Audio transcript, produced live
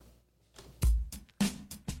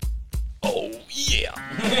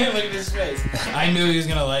Yeah. Look at his face. I knew he was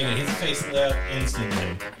going to like it. His face lit up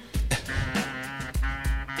instantly.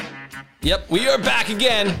 Yep, we are back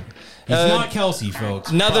again. He's not Kelsey,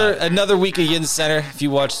 folks. Another week of YinzCenter. If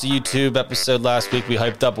you watched the YouTube episode last week, we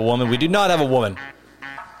hyped up a woman. We do not have a woman.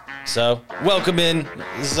 So, welcome in.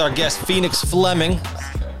 This is our guest, Phoenix Fleming.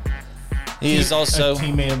 He is also a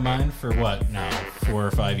teammate of mine for what now? 4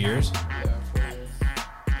 or 5 years? Yeah, 4 years.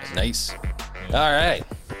 Nice. All right.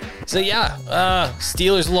 So, yeah,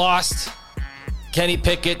 Steelers lost. Kenny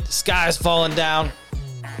Pickett, sky's falling down.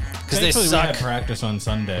 Because they suck. We had practice on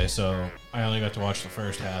Sunday, so I only got to watch the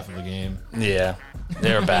first half of the game. Yeah,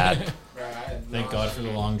 they were bad. Thank God for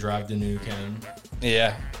the long drive to New Canton.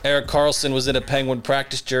 Yeah. Eric Carlson was in a Penguin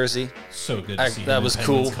practice jersey. So good to see that him was in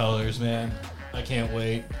cool. Penguins colors, man. I can't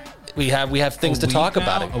wait. We have things to talk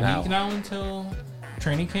about it now. A week now until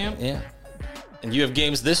training camp? Yeah. And you have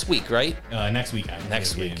games this week, right? Next weekend.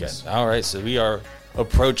 Next weekend. All right, so we are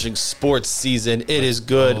approaching sports season. It is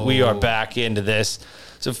good. We are back into this.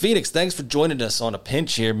 So, Phoenix, thanks for joining us on a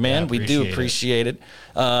pinch here, man. We do appreciate it.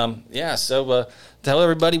 So tell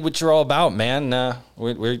everybody what you're all about, man.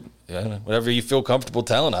 Whatever you feel comfortable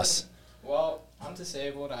telling us. Well, I'm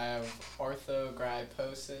disabled. I have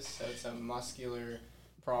arthrogryposis, so it's a muscular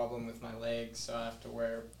problem with my legs, so I have to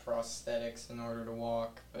wear prosthetics in order to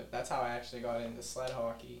walk. But that's how I actually got into sled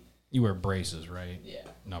hockey. You wear braces, right? Yeah.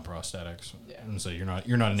 Not prosthetics. Yeah. And so you're not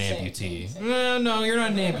an amputee. Same. No, you're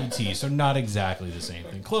not an amputee, so not exactly the same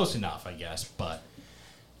thing. Close enough, I guess, but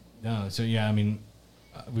no. So yeah, I mean,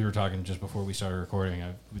 we were talking just before we started recording.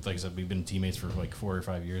 Like I said, we've been teammates for like 4 or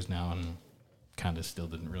 5 years now, and kind of still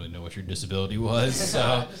didn't really know what your disability was. So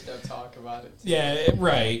I just don't talk about it. Yeah,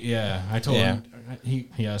 right. Yeah, I told him. He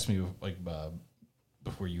asked me like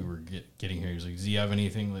before you were getting here. He was like, "Does he have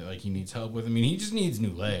anything that like he needs help with?" I mean, he just needs new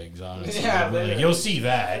legs, honestly. Yeah, like, you'll see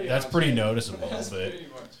that. That's pretty noticeable. That's but pretty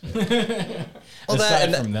much.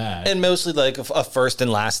 aside from that, and mostly like a first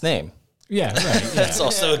and last name. yeah, right. Yeah. That's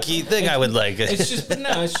also a key thing I would like.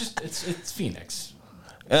 It's Phoenix.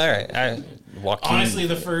 All right. Joaquin. Honestly,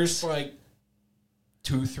 the first like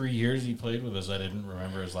 2-3 years he played with us, I didn't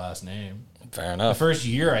remember his last name. Fair The enough. first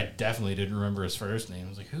year, I definitely didn't remember his first name. I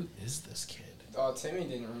was like, "Who is this kid?" Oh, Timmy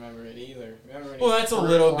didn't remember it either. Remember when Well, that's a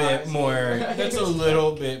little bit fertilized more. it? That's a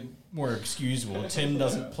little bit more excusable. Tim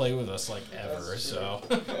doesn't play with us like ever, That's so.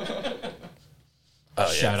 Oh,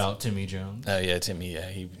 Shout out Timmy Jones. Oh yeah, Timmy. Yeah,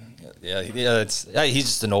 he's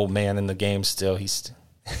just an old man in the game still.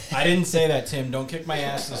 I didn't say that, Tim. Don't kick my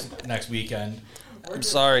ass this next weekend. I'm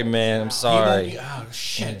sorry, man. I'm sorry. Oh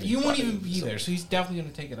shit! You won't even be there, so he's definitely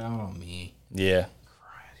gonna take it out on me. Yeah.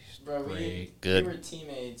 Bro, we were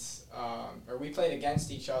teammates, or we played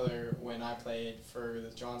against each other when I played for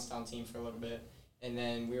the Johnstown team for a little bit, and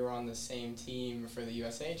then we were on the same team for the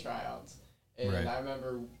USA tryouts. And Right. I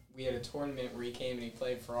remember we had a tournament where he came and he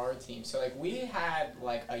played for our team. So, like, we had,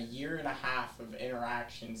 like, a year and a half of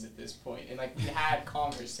interactions at this point, and, like, we had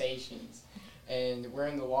conversations. And we're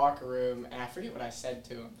in the locker room, and I forget what I said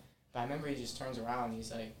to him, but I remember he just turns around and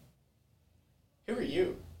he's like, "Who are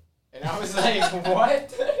you?" And I was like,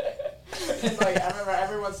 "What?" And like I remember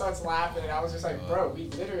everyone starts laughing, and I was just like, "Bro, we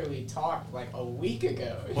literally talked like a week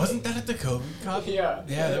ago." Wasn't that at the COVID Cup? Yeah.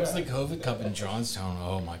 Yeah, that was the COVID Cup in Johnstown.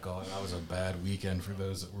 Oh my God, that was a bad weekend for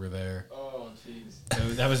those that were there. Oh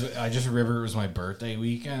jeez. That was. I just remember it was my birthday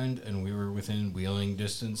weekend, and we were within wheeling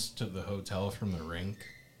distance to the hotel from the rink.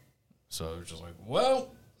 So it was just like,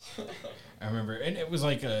 well, I remember, and it was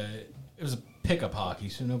like it was a pickup hockey,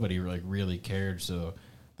 so nobody like really cared. So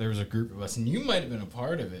there was a group of us, and you might have been a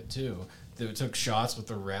part of it too, that took shots with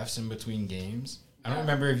the refs in between games. I don't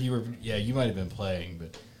remember if you were. Yeah, you might have been playing,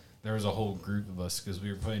 but there was a whole group of us because we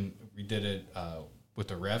were playing. We did it with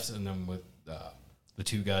the refs and then with the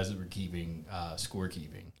two guys that were keeping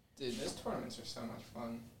scorekeeping. Dude, those tournaments are so much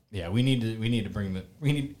fun. Yeah, we need to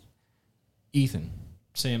bring Ethan.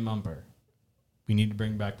 Sam Mumper, we need to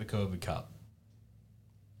bring back the COVID Cup.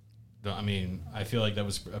 I mean, I feel like that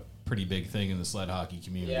was a pretty big thing in the sled hockey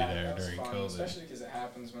community there during fun, COVID. especially because it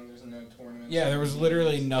happens when there's no tournament. Yeah, there was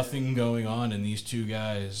literally nothing going on, and these two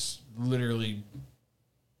guys literally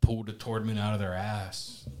pulled a tournament out of their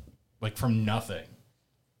ass, like from nothing.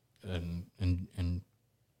 And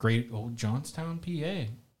great old Johnstown,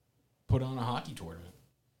 PA, put on a hockey tournament.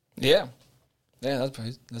 Yeah. Yeah,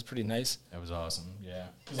 that's pretty nice. That was awesome. Yeah.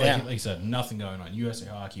 Like I said, nothing going on. USA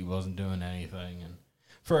Hockey wasn't doing anything. And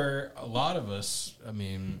for a lot of us, I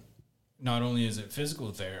mean, not only is it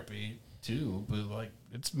physical therapy, too, but, like,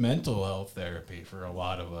 it's mental health therapy for a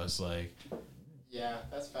lot of us. Like, yeah,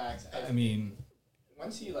 that's facts. I mean,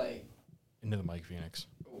 once you, like... into the mic, Phoenix.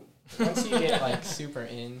 Once you get like super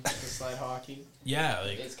into sled hockey, Yeah,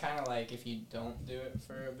 like it's kind of like if you don't do it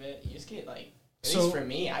for a bit, you just get like. At So- least for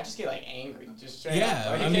me, I just get like angry. Just straight Yeah,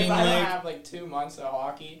 up. Like, I if mean, I don't like- have like 2 months of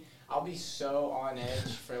hockey, I'll be so on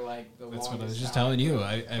edge for like the that's longest what I was just time. telling you.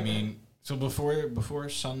 I mean, so before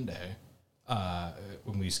Sunday,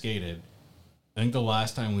 when we skated, I think the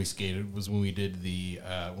last time we skated was when we did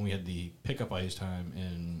when we had the pickup ice time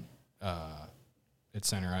in at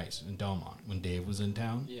Center Ice in Delmont when Dave was in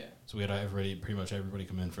town. Yeah. So we had pretty much everybody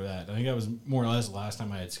come in for that. I think that was more or less the last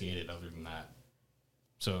time I had skated. Other than that,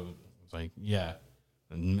 so it's like, yeah,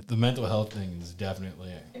 and the mental health thing is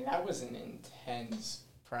definitely. And that was an intense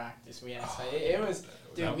practice we had. So it was,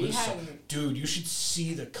 dude. That We was had. dude, you should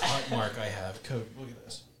see the cut mark I have. Code, look at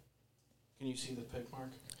this. Can you see the pick mark?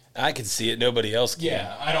 I can see it. Nobody else can.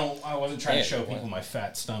 Yeah, I wasn't trying Yeah. to show people my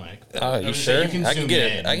fat stomach. Oh, you sure? I can zoom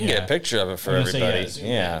get in, it. I can get a picture of it for I'm gonna say, everybody. yeah, zoom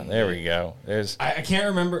Yeah, in. there we go. There's. I can't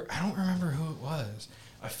remember. I don't remember who it was.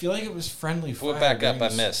 I feel like it was Friendly Fire. Pull it back up. during I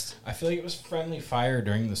the- missed. I feel like it was Friendly Fire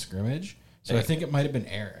during the scrimmage. So I think it might have been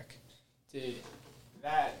Eric. Dude,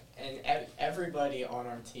 that and everybody on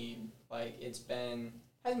our team, like hasn't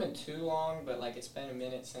been too long, but like it's been a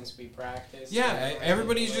minute since we practiced. Yeah, and we're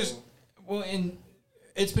everybody's a just little- well, and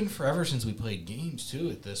it's been forever since we played games too.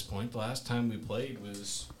 At this point, the last time we played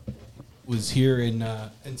was here in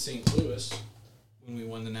St. Louis when we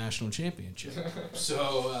won the national championship.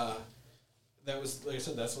 So that was, like I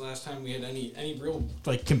said, that's the last time we had any real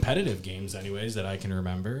like competitive games, anyways, that I can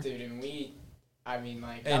remember. Dude, and that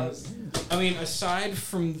And was. I mean, aside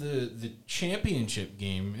from the championship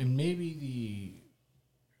game and maybe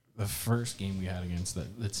the first game we had against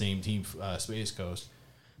that same team, Space Coast,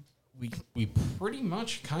 we pretty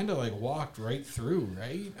much kind of like walked right through,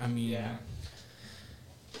 right? I mean, Yeah.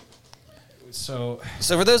 So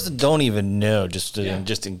for those that don't even know, just Yeah.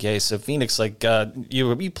 in case, so Phoenix, like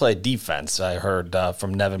you played defense. I heard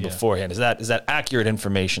from Nevin Yeah. beforehand. Is that accurate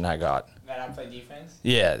information I got? That I play defense?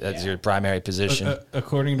 Yeah, that's Yeah. your primary position.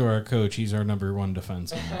 according to our coach, he's our number one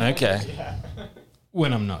defenseman Okay. Yeah.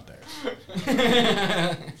 when I'm not there.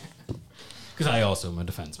 Because I also am a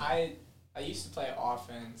defenseman. I used to play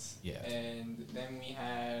offense. Yeah. And then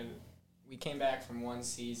we came back from one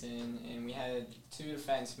season, and we had 2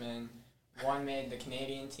 defensemen. One made the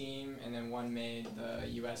Canadian team, and then one made the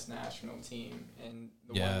U.S. national team. And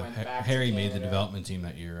the one went back Harry to made the Canada. development team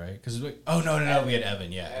that year, right? Because no, we had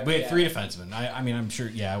Evan. Yeah, Evan, we had yeah. 3 defensemen. I mean, I'm sure.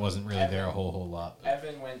 Yeah, I wasn't really there a Evan. whole lot. But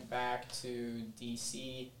Evan went back to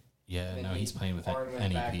D.C. yeah, and now he's playing with Arn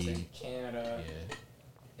went back to NEP. Canada. Yeah.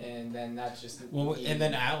 And then that just... Well, he- and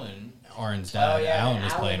then Alan, Arn's dad, yeah, Alan and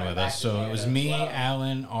was Alan playing went with back us. to So it Canada was as me, well.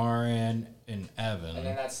 Alan, Arn, and Evan. And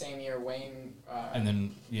then that same year, Wayne... And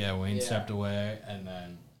then Wayne Yeah. stepped away, and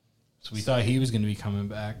then so we thought he was going to be coming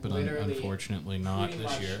back, but Literally, unfortunately not pretty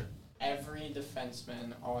this much year. every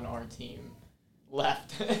defenseman on our team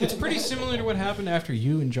left. It's pretty similar to what happened after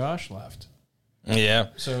you and Josh left. Yeah.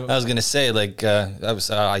 So I was gonna say, like,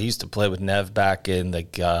 I used to play with Nev back in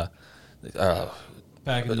like back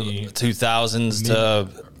in the 2000s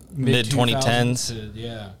to mid 2010s.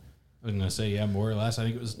 yeah. I was going to say, more or less. I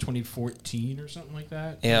think it was 2014 or something like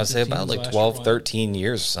that. Yeah, I'd say 2015 about was like last 12, year. 13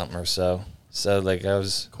 years or something or so. So like I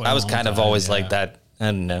was Quite a long kind of time, always yeah. like that. I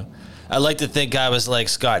don't know. I like to think I was like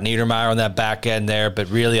Scott Niedermeyer on that back end there, but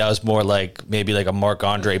really I was more like maybe like a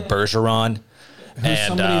Marc-Andre Bergeron. Who's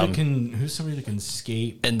somebody that can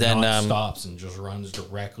skate and then, not stops and just runs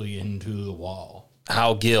directly into the wall.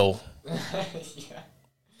 Hal Gill. yeah.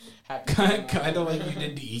 Kind of like you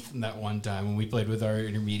did to Ethan that one time when we played with our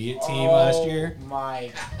intermediate team last year. Oh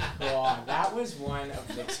my god, that was one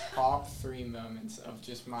of the top 3 moments of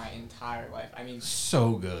just my entire life. I mean,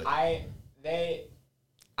 So good. I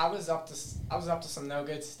was up to some no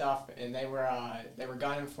good stuff, and they were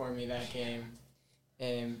gunning for me that game,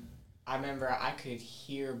 and I remember I could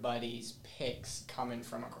hear Buddy's picks coming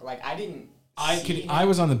from like I didn't. I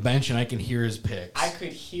was on the bench and I can hear his picks. I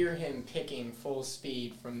could hear him picking full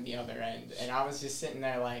speed from the other end, and I was just sitting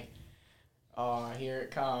there like, oh, here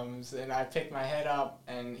it comes. And I picked my head up,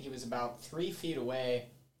 and he was about 3 feet away,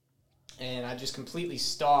 and I just completely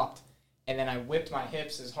stopped, and then I whipped my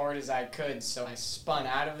hips as hard as I could, so I spun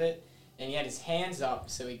out of it, and he had his hands up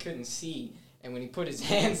so he couldn't see. And when he put his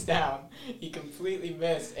hands down, he completely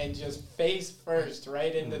missed and just face first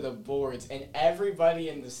right into the boards. And everybody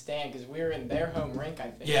in the stand, because we were in their home rink,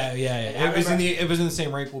 I think. Yeah. And It was in the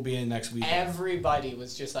same rink we'll be in next week. everybody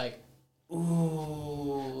was just like,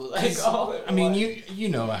 ooh. Like, all at I mean, once. you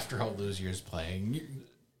know, after all those years playing,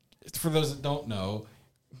 for those that don't know,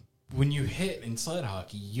 when you hit in sled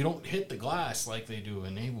hockey, you don't hit the glass like they do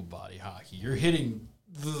in able body hockey. You're hitting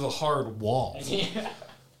the hard wall. Yeah.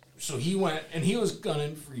 So he went, and he was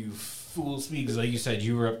gunning for you full speed, because like you said,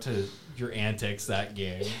 you were up to your antics that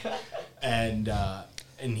game. And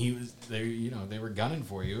he was there, they were gunning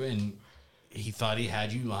for you, and he thought he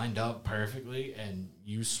had you lined up perfectly, and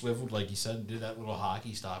you swiveled, like you said, and did that little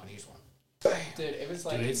hockey stop, and he just went, bam. Dude, it was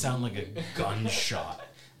like... Dude, it sounded like a gunshot.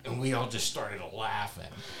 And we all just started laughing.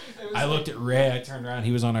 I looked at Ray, I turned around,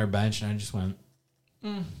 he was on our bench, and I just went,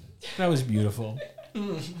 that was beautiful.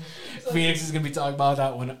 Phoenix is going to be talking about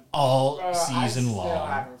that one all season long. I still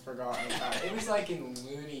haven't forgotten about it. It was like in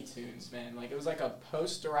Looney Tunes, man. Like, it was like a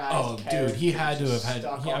posterized dude, he had to have had...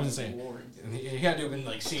 I was saying, he had to have been,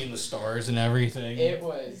 like, seeing the stars and everything. It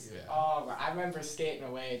was... Yeah. Oh, I remember skating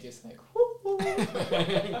away just like... Whoo.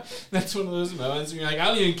 That's one of those moments where you're like, I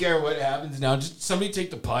don't even care what happens now. Just somebody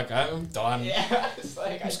take the puck. I'm done. Yeah, it's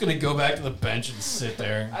like... I'm just going to go back to the bench and sit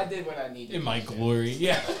there. I did what I needed. In my glory.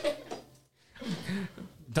 Yeah.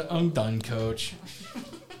 I'm done, coach.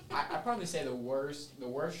 I'd probably say the worst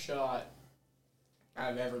shot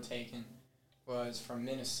I've ever taken was from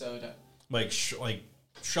Minnesota. Like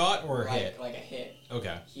shot or hit? Like a hit.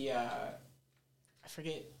 Okay. He, I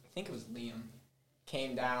forget, I think it was Liam,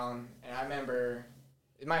 came down, and I remember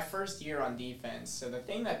my first year on defense, so the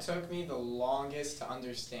thing that took me the longest to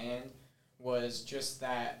understand was just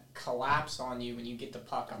that collapse on you when you get the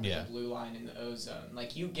puck up the blue line in the O zone.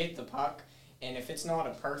 Like, you get the puck, and if it's not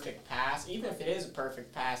a perfect pass, even if it is a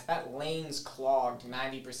perfect pass, that lane's clogged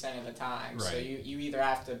 90% of the time. Right. So you either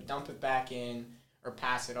have to dump it back in or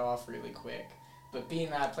pass it off really quick. But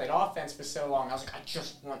being that I played offense for so long, I was like, I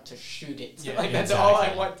just want to shoot it. Yeah, like, that's all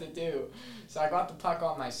I want to do. So I got the puck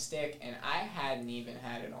on my stick, and I hadn't even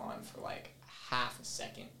had it on for like half a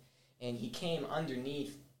second. And he came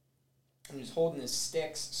underneath, and he was holding his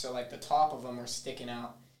sticks, so like the top of them were sticking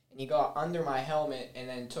out. And he got under my helmet and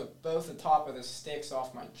then took both the top of the sticks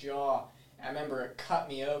off my jaw. I remember it cut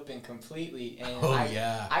me open completely. And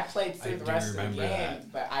I played through the rest of the game,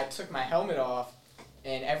 but I took my helmet off,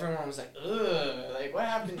 and everyone was like, ugh, like, what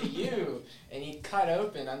happened to you? And he cut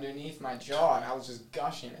open underneath my jaw, and I was just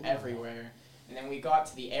gushing everywhere. And then we got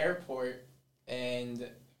to the airport, and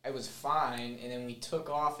it was fine. And then we took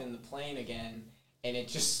off in the plane again. And it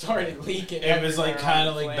just started leaking. It was like kind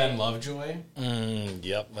of like Ben Lovejoy.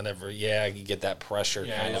 Yep. Whenever, you get that pressure.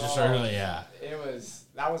 Yeah, kind of.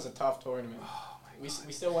 That was a tough tournament. Oh we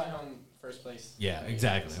still went home first place. Yeah,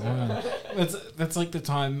 exactly. That's like the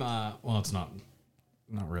time. Well, it's not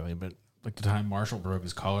really, but like the time Marshall broke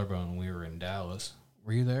his collarbone when we were in Dallas.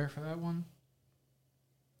 Were you there for that one?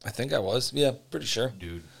 I think I was. Yeah, pretty sure.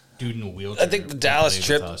 Dude in a wheelchair. I think the Dallas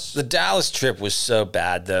trip was so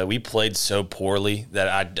bad though. We played so poorly that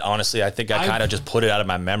I kind of just put it out of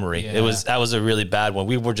my memory. Yeah. That was a really bad one.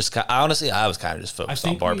 We were just I was kind of just focused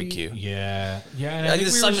on barbecue.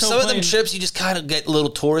 Some of them trips you just kind of get a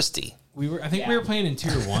little touristy. We were playing in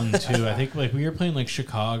Tier 1 too. I think like we were playing like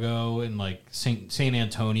Chicago, and like San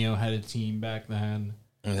Antonio had a team back then.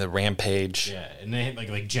 And the Rampage. Yeah, and they had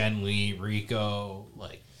like Jen Lee, Rico,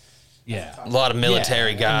 like. Yeah, a lot of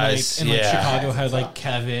military guys. And Chicago had like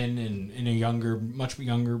Kevin and a much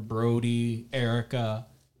younger Brody, Erica,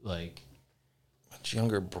 like much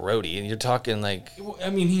younger Brody, and you're talking like. He's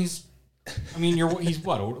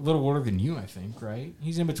what, a little older than you, I think, right?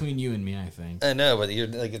 He's in between you and me, I think. I know, but you're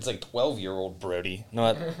like it's like 12-year-old Brody,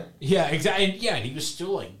 not. Yeah, exactly. Yeah, and he was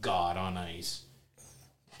still like God on ice.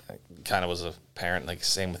 Kind of was a parent, like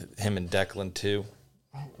same with him and Declan too.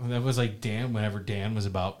 That was like Dan. Whenever Dan was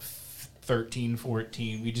about 13,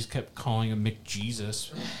 14, we just kept calling him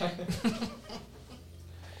McJesus. I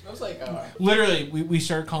was like, literally, we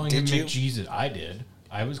started calling him McJesus. I did.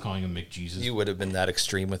 I was calling him McJesus. You would have been that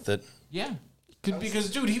extreme with it. Yeah.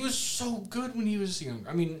 Because, dude, he was so good when he was younger.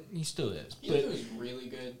 I mean, he still is. He was really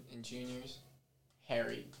good in juniors.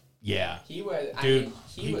 Harry. Yeah. He was. Dude,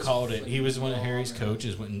 he called it. He was one of Harry's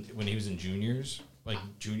coaches when he was in juniors. Like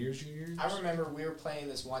juniors. I remember we were playing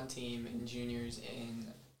this one team in juniors, and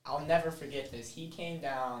I'll never forget this. He came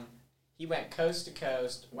down, he went coast to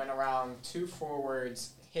coast, went around two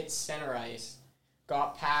forwards, hit center ice,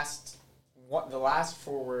 got past the last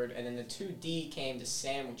forward, and then the 2D came to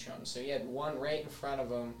sandwich him. So he had one right in front of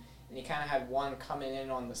him, and he kind of had one coming in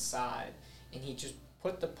on the side. And he just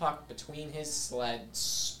put the puck between his sled,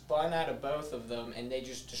 spun out of both of them, and they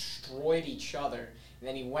just destroyed each other. And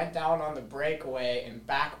then he went down on the breakaway and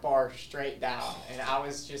back bar straight down. And I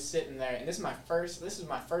was just sitting there, and this is my first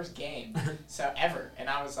game, so ever. And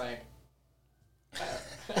I was like,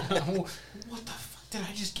 what the fuck did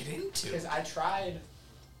I just get into? Because I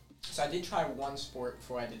did try one sport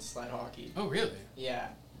before I did sled hockey. Oh, really? Yeah.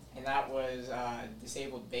 And that was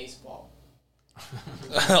disabled baseball.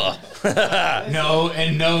 No,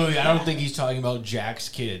 I don't think he's talking about Jack's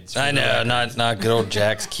kids. I know, not good old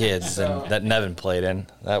Jack's kids that Nevin played in.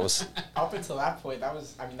 That was up until that point. That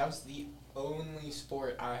was the only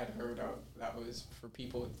sport I had heard of that was for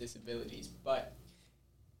people with disabilities, but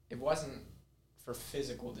it wasn't for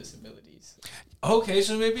physical disabilities. Okay,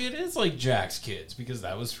 so maybe it is like Jack's kids because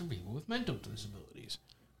that was for people with mental disabilities.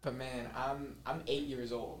 But man, I'm 8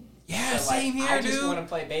 years old. Yeah, so same here, I dude. just want to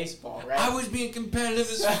play baseball, right? I was being competitive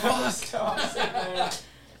as fuck. So I'm sitting there,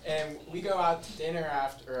 and we go out to dinner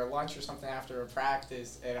or lunch or something after a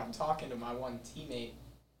practice, and I'm talking to my one teammate.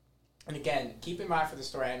 And again, keep in mind for the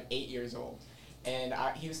story, I'm 8 years old. And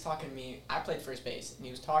he was talking to me, I played first base, and he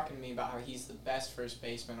was talking to me about how he's the best first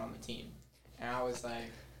baseman on the team. And I was like,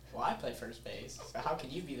 well, I play first base, so how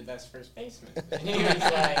can you be the best first baseman? And he was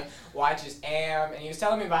like, well, I just am. And he was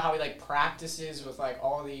telling me about how he, like, practices with, like,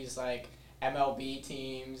 all these, like, MLB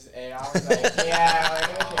teams. And I was like, yeah,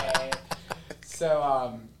 like, okay.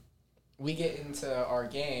 So we get into our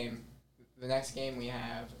game, the next game we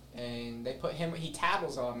have, and they put him, he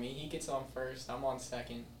tattles on me. He gets on first. I'm on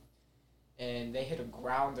second. And they hit a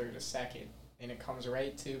grounder to second. And it comes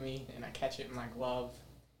right to me, and I catch it in my glove.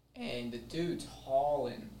 And the dude's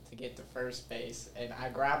hauling to get to first base. And I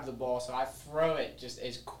grab the ball, so I throw it just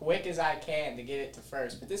as quick as I can to get it to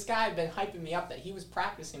first. But this guy had been hyping me up that he was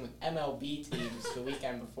practicing with MLB teams the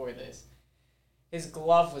weekend before this. His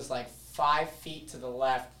glove was like 5 feet to the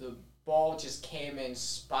left. The ball just came in,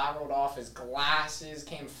 spiraled off. His glasses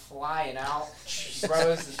came flying out.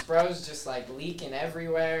 Bro's just like leaking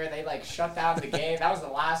everywhere. They like shut down the game. That was the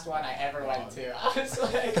last one I ever went to. I was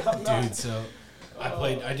like, I'm not. Dude, so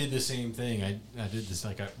I did the same thing. I did this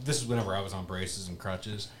this is whenever I was on braces and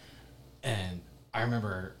crutches, and I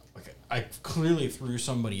remember like I clearly threw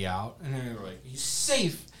somebody out, and they were like, "He's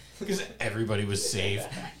safe," because everybody was safe.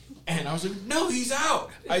 And I was like, no, he's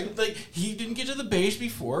out. He didn't get to the base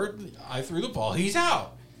before I threw the ball. He's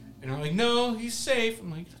out. And I'm like, no, he's safe.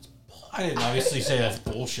 I'm like, I didn't obviously say that's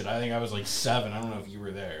bullshit. I think I was like 7. I don't know if you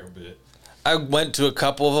were there, but I went to a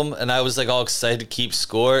couple of them, and I was like all excited to keep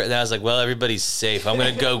score, and I was like, well, everybody's safe. I'm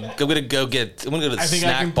gonna go to the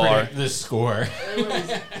snack bar. The score.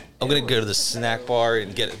 I'm gonna go to the snack bar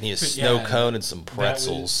and get me a snow cone and some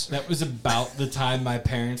pretzels. That was about the time my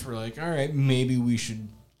parents were like, all right, maybe we should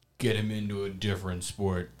get him into a different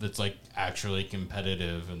sport that's like actually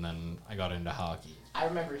competitive, and then I got into hockey. I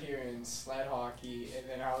remember hearing sled hockey, and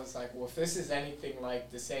then I was like, well, if this is anything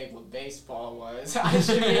like disabled baseball was, I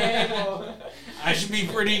should be able. I should be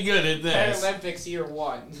pretty good at this. Paralympics year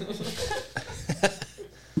 1.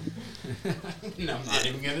 No, I'm not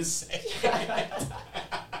even gonna say.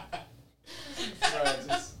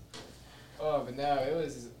 But no, it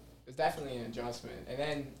was definitely an adjustment. And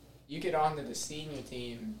then you get onto the senior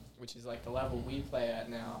team, which is like the level we play at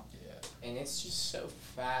now. Yeah. And it's just so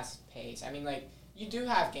fast paced. I mean, like, you do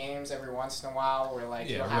have games every once in a while where like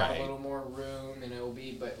you'll have a little more room and it'll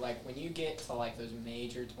be, but like when you get to like those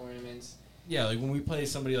major tournaments. Yeah, like when we play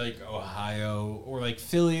somebody like Ohio or like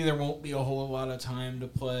Philly, there won't be a whole lot of time to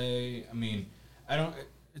play. I mean,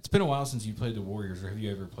 it's been a while since you played the Warriors, or have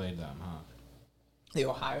you ever played them, huh? The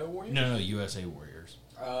Ohio Warriors? No, USA Warriors.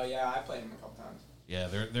 Oh, yeah, I played them a couple times. Yeah,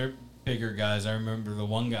 they're bigger guys. I remember the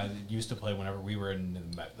one guy that used to play whenever we were in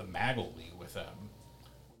the Maggle League with them.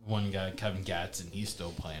 One guy, Kevin Gatson, he's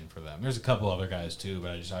still playing for them. There's a couple other guys too,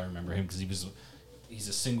 but I remember him because he's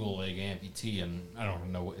a single leg amputee, and I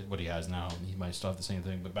don't know what he has now. He might still have the same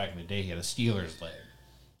thing, but back in the day, he had a Steelers leg,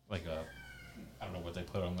 like I don't know what they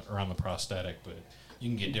put around the prosthetic, but you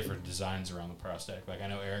can get different designs around the prosthetic. Like I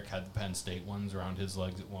know Eric had the Penn State ones around his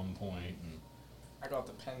legs at one point, and I got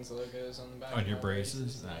the Penn's logos on the back. On your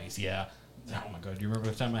braces? Nice, yeah. Oh my god, do you remember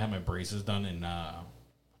the time I had my braces done in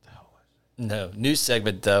what the hell was it? No. New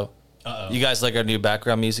segment though. Uh-oh. You guys like our new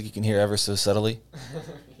background music you can hear ever so subtly?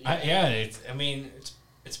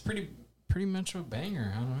 It's pretty much a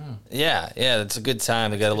banger. I don't know. Yeah, it's a good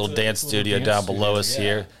time. They got a little dance studio down below us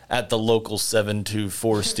here at the local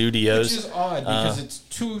 724 studios. Which is odd because it's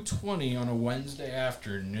 2:20 on a Wednesday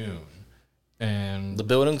afternoon. And the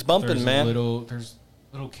building's bumping, man. There's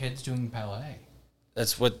little kids doing ballet.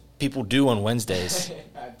 That's what people do on Wednesdays.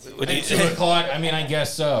 At 2 o'clock, I mean, I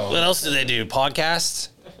guess so. What else do they do? Podcasts?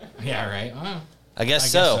 Yeah, right. Well, I guess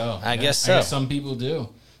so. I guess some people do.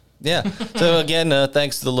 Yeah. So again,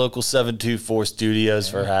 thanks to the local 724 studios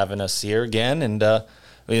for having us here again, and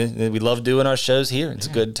we love doing our shows here. It's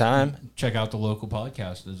a good time. Check out the local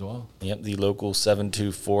podcast as well. Yep, the local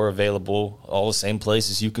 724 available all the same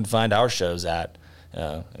places you can find our shows at.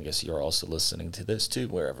 I guess you're also listening to this too,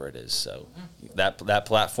 wherever it is. So that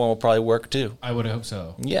platform will probably work too. I would hope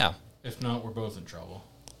so. Yeah. If not, we're both in trouble.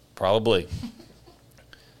 Probably.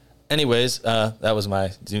 Anyways, that was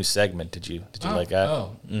my new segment. Did you like that?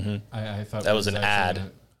 Oh, I thought that was an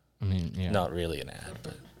ad. Yeah. Not really an ad,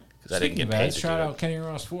 but because I didn't Speaking get of paid. ads, shout out Kenny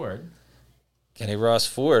Ross Ford. Kenny Ross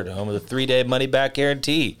Ford, home of the 3-day money-back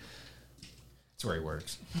guarantee. That's where he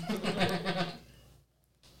works.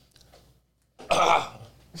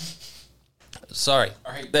 Sorry.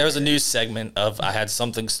 All right. There was a news segment of I had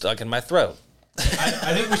something stuck in my throat.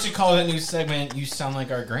 I think we should call that new segment, You Sound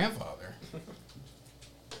Like Our Grandfather.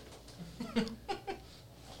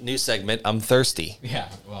 New segment, I'm thirsty. Yeah,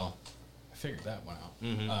 well, I figured that one out.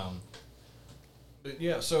 Mm-hmm. But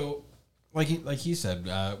yeah, so like he said,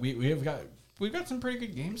 we've got some pretty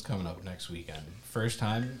good games coming up next weekend. First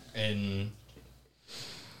time in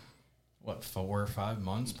 4 or 5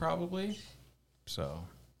 months probably. So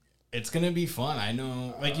it's gonna be fun. I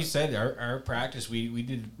know, like you said, our practice we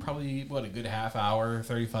did probably a good half hour,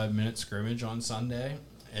 35-minute scrimmage on Sunday,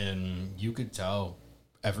 and you could tell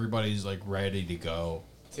everybody's like ready to go.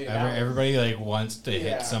 Dude, Everybody like wants to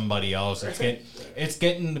hit somebody else. It's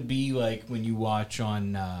getting to be like when you watch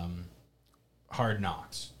on Hard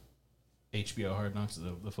Knocks, HBO Hard Knocks,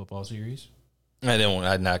 the football series. I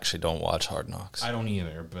actually don't watch Hard Knocks. I don't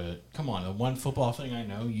either, but come on, the one football thing I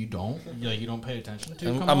know you don't pay attention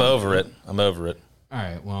to. I'm over it. I'm over it. All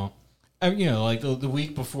right, well, like the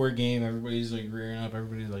week before a game, everybody's like rearing up.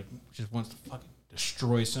 Everybody like just wants to fucking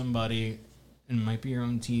destroy somebody, and it might be your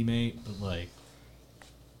own teammate, but like.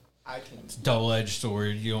 It's a double-edged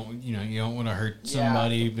sword. You don't want to hurt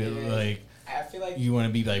somebody, but like I feel like you want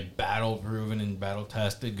to be like battle proven and battle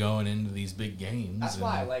tested going into these big games. That's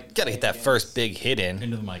why I like. Gotta get that first big hit in.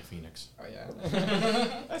 Into the Mike Phoenix. Oh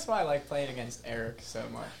yeah. That's why I like playing against Eric so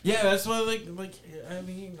much. Yeah, that's why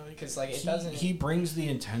because it doesn't. He brings the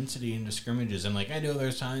intensity into scrimmages, and like I know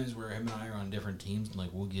there's times where him and I are on different teams, and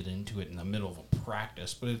like we'll get into it in the middle of a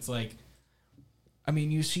practice, but it's like.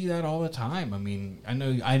 You see that all the time.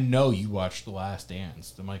 I know you watched The Last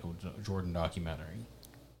Dance, the Michael Jordan documentary.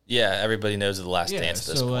 Yeah, everybody knows The Last Dance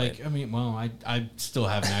at this point. I still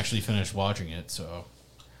haven't actually finished watching it, so.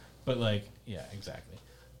 But, yeah, exactly.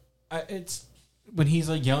 It's, when he's,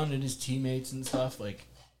 yelling at his teammates and stuff,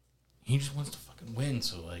 he just wants to fucking win,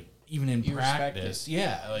 so, even in practice.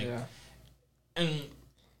 Yeah, and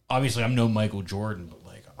obviously I'm no Michael Jordan, but,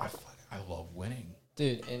 I love winning.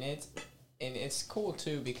 Dude, and it's cool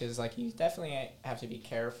too because you definitely have to be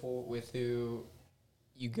careful with who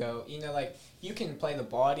you go. You can play the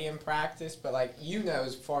body in practice, but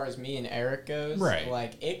as far as me and Eric goes,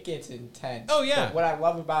 right? It gets intense. Oh yeah. But what I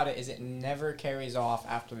love about it is it never carries off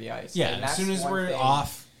after the ice. Yeah. As soon as we're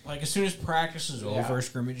off, as soon as practice is over,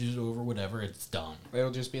 scrimmage is over, whatever, it's done. It'll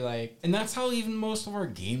just be and that's how even most of our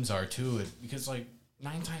games are too. Because 9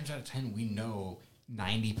 times out of 10 we know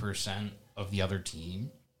 90% of the other team.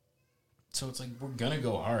 So it's we're going to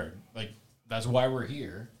go hard. That's why we're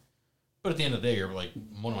here. But at the end of the day, you're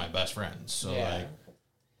one of my best friends. So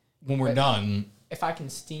when we're done. If I can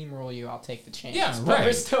steamroll you, I'll take the chance. Yeah, but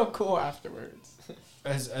we're still cool afterwards.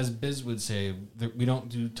 As Biz would say, we don't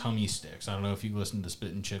do tummy sticks. I don't know if you listen to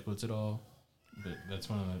Spittin' Chicklets at all. But that's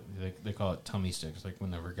one of they call it tummy sticks.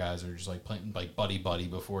 Whenever guys are just playing buddy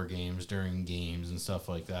before games, during games, and stuff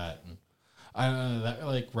like that. And I don't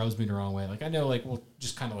know, that rubs me the wrong way. I know we'll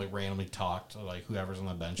just kind of randomly talk to whoever's on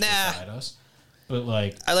the bench beside us, but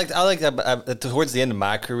I like that. Towards the end of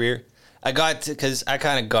my career, I got because I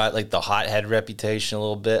kind of got the hothead reputation a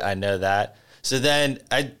little bit. I know that. So then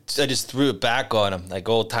I just threw it back on him.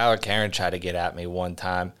 Old Tyler Karen tried to get at me one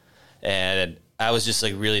time, and I was just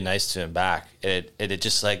really nice to him back. And it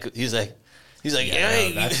just he's like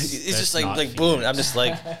hey, he's just boom. I'm just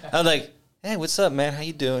I'm hey, what's up, man? How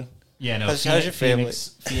you doing? Yeah, no. How's your family?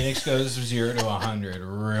 Phoenix goes from 0 to 100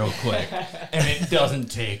 real quick, and it doesn't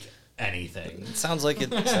take anything. It sounds like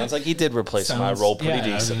he did replace my role pretty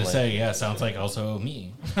decently. I was gonna say, sounds like also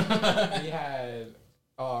me. We had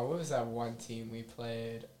what was that one team we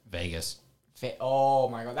played? Vegas. Oh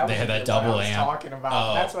my god, they had that double amp. Talking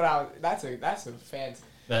about that's a fancy.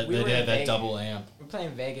 They had that double amp. We're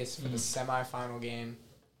playing Vegas for the semifinal game,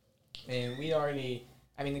 and we already.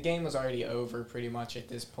 The game was already over pretty much at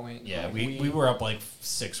this point. Yeah, we were up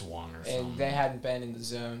 6-1 or something. And they hadn't been in the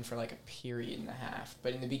zone for a period and a half.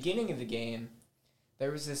 But in the beginning of the game,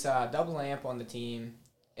 there was this double amp on the team.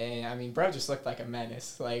 And, bro just looked like a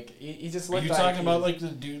menace. He just looked like... Are you talking about, the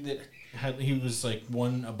dude that he was,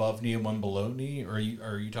 one above knee and one below knee? Or are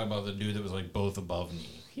you talking about the dude that was, both above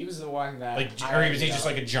knee? He was the one that... or was he just,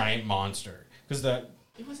 a giant monster? Because that...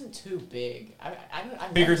 He wasn't too big.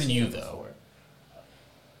 I've bigger than you, though. Before.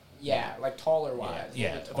 Yeah, taller wise.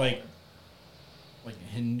 Yeah, like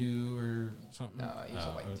Hindu or something? No, he was a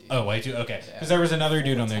white dude. Oh, white dude? Okay. Because there was another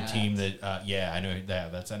dude on their team that, I know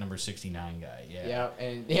that. That's that number 69 guy. Yeah.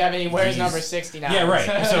 Yeah, and he wears number 69. Yeah,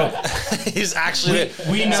 right. So he's actually...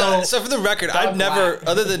 We know... So for the record, I've never,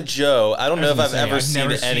 other than Joe, I don't know if I've ever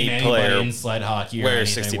seen any player in sled hockey wear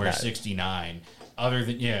 69. Other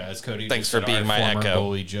than, as Cody Thanks just for said, being our my former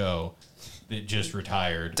echo. goalie Joe that just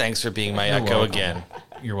retired. Thanks for being my You're echo welcome. again.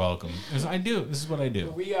 You're welcome. This is what I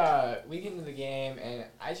do. We get into the game, and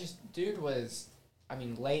dude was,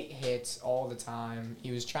 late hits all the time.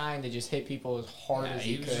 He was trying to just hit people as hard as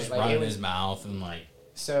he was could. just Like, running his mouth and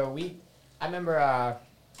So I remember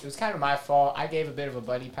it was kind of my fault. I gave a bit of a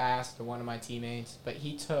buddy pass to one of my teammates, but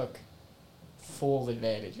he took full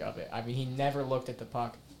advantage of it. He never looked at the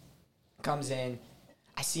puck. Comes in,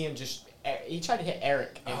 I see him he tried to hit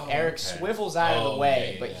Eric, and Eric swivels out of the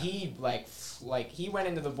way, but he he went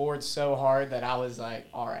into the board so hard that I was like,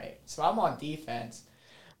 all right. So I'm on defense,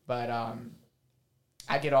 but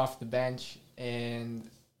I get off the bench, and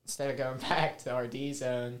instead of going back to our D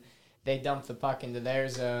zone, they dump the puck into their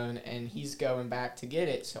zone, and he's going back to get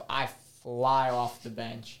it. So I fly off the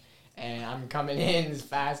bench, and I'm coming in as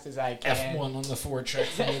fast as I can. F1 on the forecheck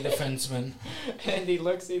from the defenseman. And he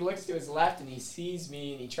looks to his left, and he sees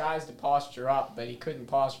me, and he tries to posture up, but he couldn't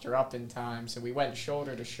posture up in time. So we went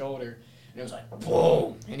shoulder to shoulder, and it was like,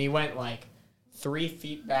 boom! And he went 3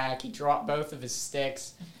 feet back. He dropped both of his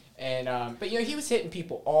sticks. And but he was hitting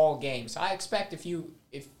people all game. So I expect if you're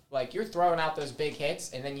throwing out those big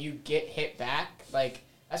hits and then you get hit back,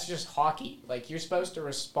 that's just hockey. You're supposed to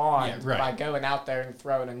respond by going out there and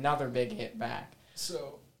throwing another big hit back.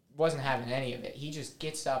 So wasn't having any of it. He just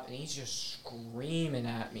gets up and he's just screaming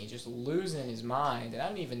at me, just losing his mind, and I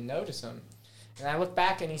didn't even notice him. And I look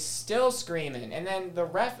back and he's still screaming. And then the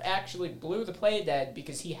ref actually blew the play dead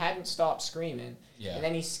because he hadn't stopped screaming. Yeah. And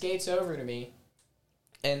then he skates over to me.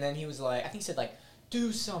 And then he was like, I think he said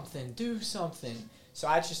do something. So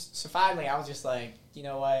finally I was just like, you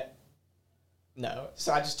know what? No.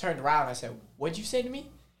 So I just turned around and I said, what'd you say to me?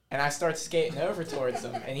 And I start skating over towards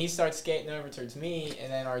him. And he starts skating over towards me.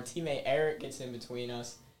 And then our teammate Eric gets in between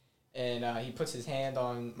us. And he puts his hand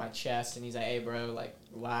on my chest. And he's like, hey, bro,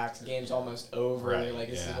 relax. The game's almost over.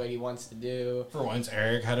 This is what he wants to do. For once,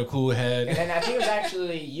 Eric had a cool head. And then I think it was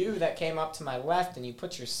actually you that came up to my left. And you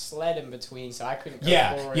put your sled in between so I couldn't go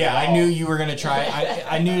forward at all. I knew you were going to try.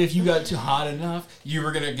 I knew if you got too hot enough, you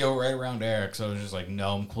were going to go right around Eric. So I was just like,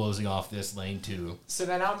 no, I'm closing off this lane too. So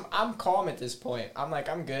then I'm calm at this point. I'm like,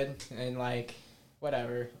 I'm good. And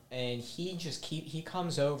whatever. And he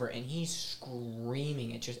comes over and he's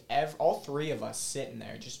screaming at all 3 of us sitting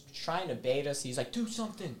there just trying to bait us. He's like, do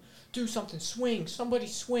something, swing, somebody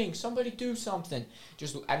do something.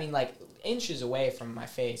 Just, inches away from my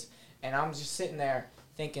face. And I'm just sitting there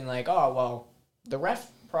thinking oh, well, the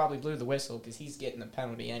ref probably blew the whistle because he's getting the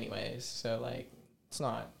penalty anyways. So it's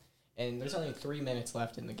not. And there's only 3 minutes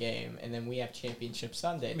left in the game. And then we have Championship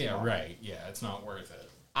Sunday tomorrow. Yeah, right. Yeah, it's not worth it.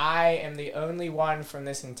 I am the only one from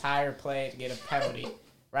this entire play to get a penalty,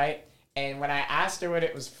 right? And when I asked her what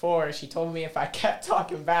it was for, she told me if I kept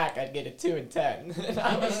talking back, I'd get a 2 and 10. And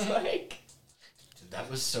I was like... Dude, that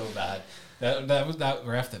was so bad. That was that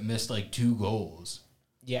ref that missed 2 goals.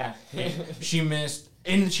 Yeah. She missed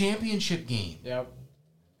in the championship game. Yep.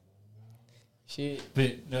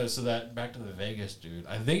 So that, back to the Vegas dude,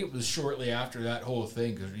 I think it was shortly after that whole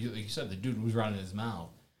thing, because like you said, the dude was running his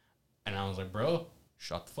mouth. And I was like, bro...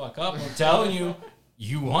 Shut the fuck up. I'm telling you,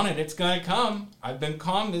 you want it. It's going to come. I've been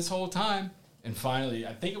calm this whole time. And finally,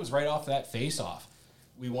 I think it was right off that face-off.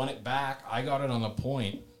 We won it back. I got it on the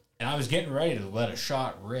point, and I was getting ready to let a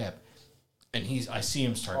shot rip. And I see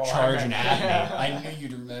him start charging at me. I knew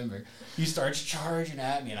you'd remember. He starts charging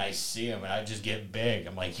at me, and I see him, and I just get big.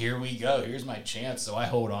 I'm like, here we go. Here's my chance. So I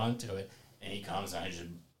hold on to it, and he comes, and I just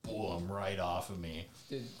pull him right off of me.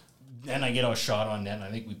 Then I get a shot on net, and I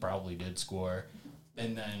think we probably did score.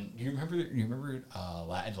 And then you remember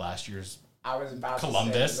last year's I was about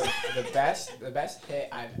Columbus? To say, the best hit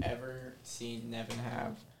I've ever seen Nevin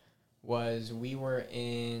have was we were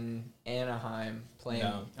in Anaheim playing.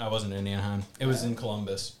 No, I wasn't in Anaheim. It was in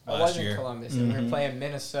Columbus last year. I was in Columbus, and we were playing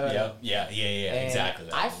Minnesota. Yeah, exactly.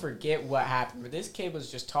 I forget what happened, but this kid was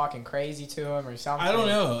just talking crazy to him or something. I don't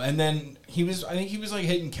know. And then I think he was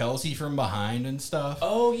hitting Kelsey from behind and stuff.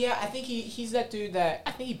 Oh yeah, I think he's that dude that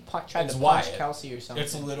I think he tried to punch Kelsey or something.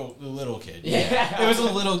 It's the little kid. Yeah. It was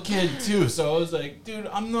a little kid too. So I was like, dude,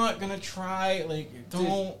 I'm not gonna try.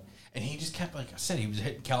 Don't. Dude. And he just kept, like I said, he was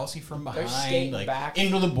hitting Kelsey from behind, back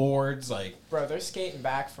into the boards, Bro, they're skating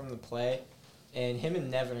back from the play, and him and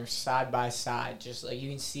Nevin are side by side, just like you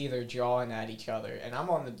can see they're jawing at each other. And I'm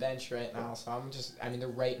on the bench right now, so they're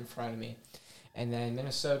right in front of me. And then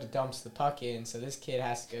Minnesota dumps the puck in, so this kid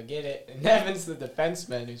has to go get it. And Nevin's the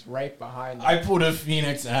defenseman who's right behind him. I pulled a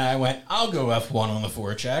Phoenix, and I went, I'll go F1 on the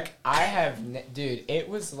forecheck. Dude, it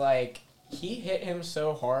was like, he hit him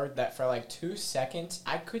so hard that for like 2 seconds,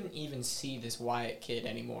 I couldn't even see this Wyatt kid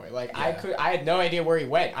ananymore. Like, yeah. I had no idea where he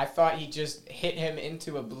went. I thought he just hit him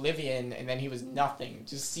into oblivion, and then he was nothing,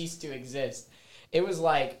 just ceased to exist.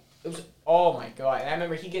 Oh my God. And I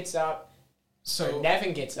remember he gets up. So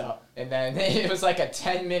Nevin gets up, and then it was like a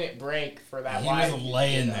 10-minute break for that. He was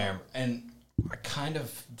laying there, and I kind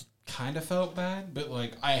of felt bad, but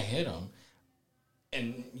like I hit him,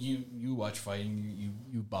 and you watch fighting,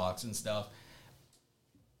 you box and stuff.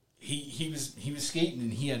 He was skating,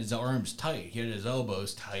 and he had his arms tight, he had his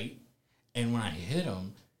elbows tight, and when I hit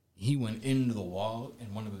him, he went into the wall,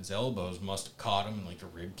 and one of his elbows must have caught him in like the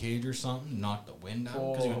rib cage or something, knocked the wind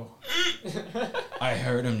out. I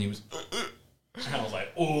heard him, and he was. And I was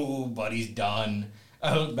like, oh, buddy's done.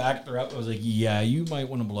 I looked back through up. I was like, yeah, you might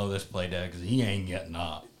want to blow this play dead because he ain't getting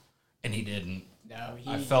up. And he didn't. No,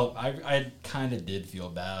 I kind of did feel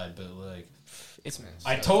bad, but like, it's Minnesota.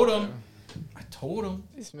 I told him.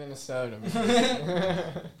 It's Minnesota.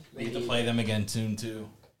 Need to play them again soon, too.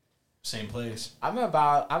 Same place.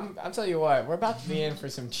 I'll tell you what, we're about to be in for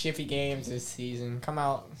some chippy games this season. Come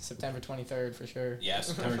out September 23rd for sure. Yeah,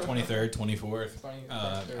 September 23rd,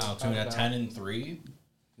 24th. Altoona 10-3.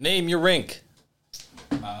 Name your rink.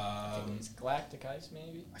 It's Galactic Ice,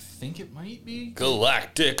 maybe? I think it might be.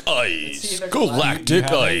 Galactic Ice. Galactic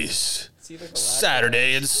Ice.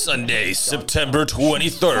 Saturday and Sunday, September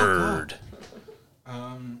 23rd.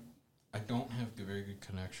 I don't have a very good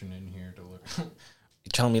connection in here to look. You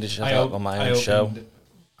telling me to shut up on my own show?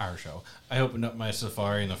 Our show. I opened up my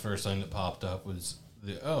Safari, and the first thing that popped up was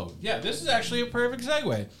this is actually a perfect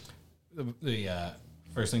segue. The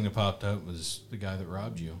first thing that popped up was the guy that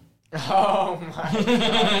robbed you. Oh my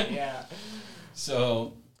God! Yeah.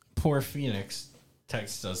 So poor Phoenix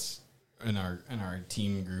texted us in our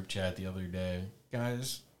team group chat the other day.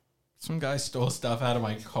 Guys, some guy stole stuff out of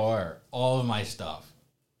my car. All of my stuff.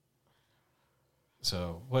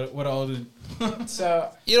 So what all did?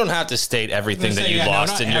 So you don't have to state everything that you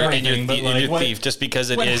lost in your thief just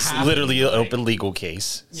because it is literally an open legal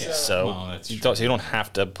case. Yeah. So you don't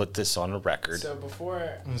have to put this on a record. So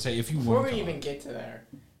before we even get to there,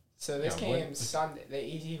 so this came Sunday.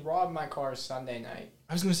 He robbed my car Sunday night.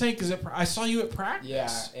 I was gonna say because I saw you at practice.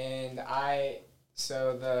 Yeah, and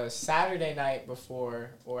so the Saturday night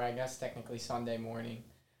before, or I guess technically Sunday morning,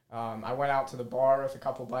 I went out to the bar with a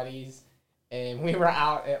couple buddies. And we were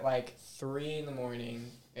out at like 3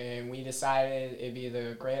 a.m, and we decided it'd be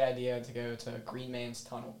the great idea to go to Green Man's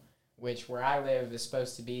Tunnel, which where I live is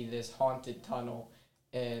supposed to be this haunted tunnel.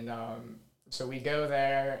 And so we go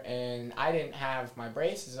there, and I didn't have my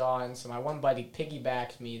braces on, so my one buddy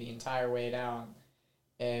piggybacked me the entire way down.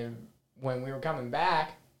 And when we were coming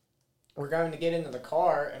back, we're going to get into the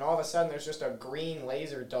car, and all of a sudden there's just a green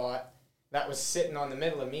laser dot that was sitting on the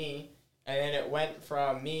middle of me. And then it went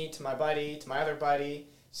from me to my buddy to my other buddy.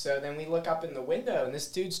 So then we look up in the window, and this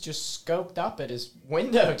dude's just scoped up at his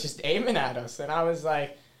window, just aiming at us. And I was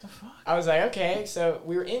like, okay. So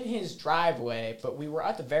we were in his driveway, but we were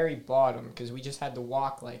at the very bottom because we just had to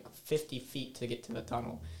walk like 50 feet to get to the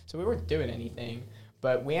tunnel. So we weren't doing anything.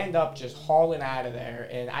 But we end up just hauling out of there.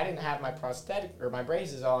 And I didn't have my prosthetic or my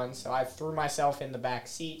braces on, so I threw myself in the back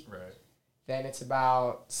seat. Right. Then it's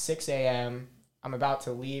about 6 a.m., I'm about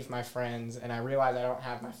to leave my friends, and I realize I don't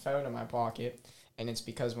have my phone in my pocket, and it's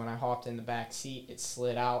because when I hopped in the back seat, it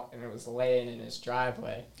slid out, and it was laying in his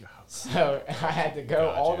driveway. So I had to go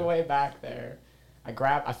all the way back there. I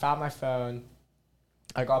found my phone.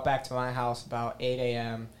 I got back to my house about 8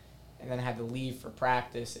 a.m., and then I had to leave for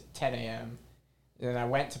practice at 10 a.m. And then I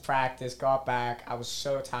went to practice, got back. I was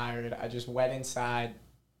so tired. I just went inside,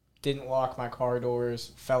 didn't lock my car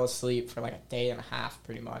doors, fell asleep for like a day and a half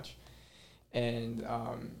pretty much. And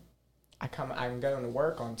I'm going to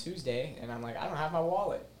work on Tuesday, and I'm like, I don't have my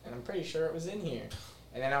wallet, and I'm pretty sure it was in here.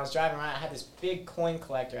 And then I was driving around. I had this big coin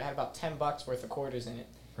collector. I had about $10 worth of quarters in it.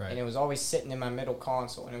 Right. And it was always sitting in my middle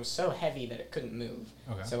console, and it was so heavy that it couldn't move.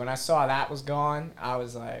 Okay. So when I saw that was gone, I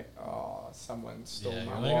was like, oh, someone stole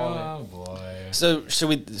my wallet. Oh, boy. So should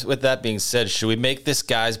we, with that being said, should we make this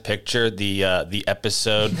guy's picture the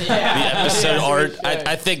episode the episode art?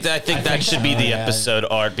 I think that should be the episode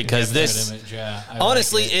art, because this,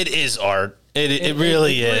 honestly, it is art. It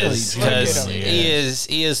really is, because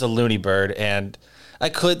he is a loony bird. And I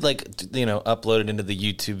could upload it into the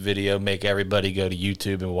YouTube video, make everybody go to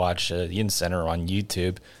YouTube and watch YinzCenter on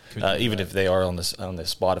YouTube, even if they are on the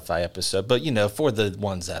Spotify episode. But for the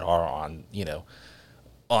ones that are on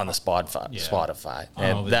on the Spotify,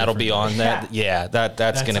 and that'll be on that. Yeah,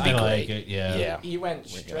 that's gonna be great. Like it, He went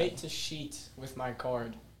straight to Sheetz with my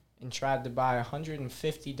card and tried to buy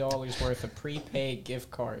 $150 worth of prepaid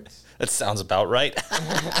gift cards. That sounds about right.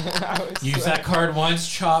 Use that card once,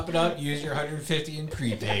 chop it up, use your $150 in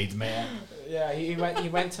prepaid, man. Yeah, he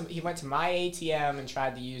went to my ATM and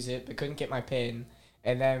tried to use it, but couldn't get my PIN,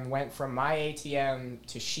 and then went from my ATM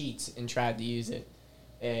to Sheetz and tried to use it,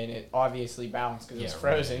 and it obviously bounced because it was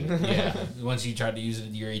frozen. Right. Yeah, once you tried to use it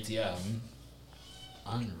at your ATM,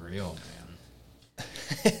 unreal, man.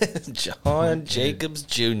 John Jacobs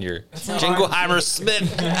Jr.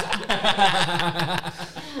 Jingleheimer-Smith.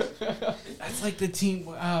 That's like the team.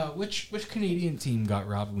 Which Canadian team got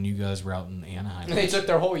robbed when you guys were out in Anaheim? They took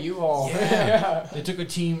their whole U-Haul. Yeah. They took a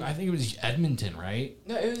team. I think it was Edmonton, right?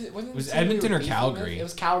 No, it was Edmonton or Calgary? It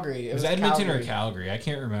was Calgary. It was Edmonton or Calgary. I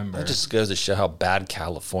can't remember. That just goes to show how bad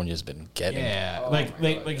California's been getting. Yeah, like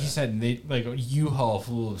he said, they like a U-Haul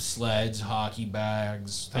full of sleds, hockey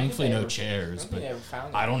bags. Thankfully, no chairs. But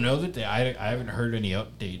I don't know that I haven't heard any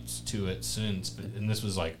updates to it since. But and this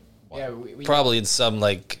was like we probably in some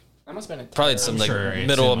like. That must have been probably in some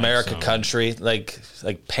middle America country, like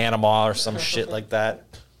Panama or some shit like that.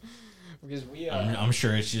 Because I'm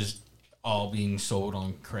sure it's just all being sold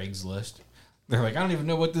on Craigslist. They're like, I don't even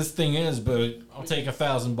know what this thing is, but I'll take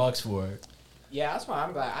 $1,000 for it. Yeah, that's why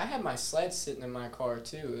I'm glad. I had my sled sitting in my car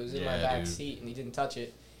too. It was in my back seat, and he didn't touch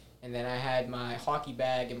it. And then I had my hockey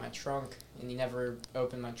bag in my trunk, and he never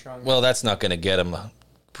opened my trunk. Well, that's not going to get him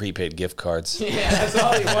prepaid gift cards. Yeah, that's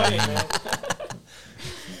all he wanted, man.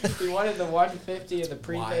 He wanted the $150 of the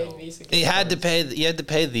prepaid Visa. He had to pay. You had to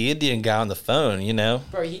pay the Indian guy on the phone.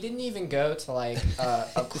 Bro, he didn't even go to like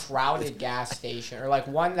a crowded gas station or like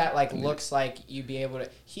one that like looks like you'd be able to.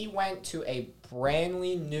 He went to a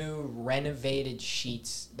brandly new renovated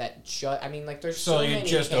Sheetz that there's so many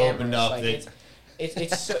just cameras. Opened up. Like,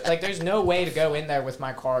 it's so, like there's no way to go in there with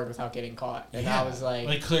my card without getting caught. And I was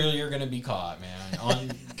like clearly you're gonna be caught, man,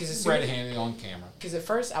 on red-handed on camera. Because at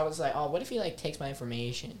first I was like, oh, what if he like takes my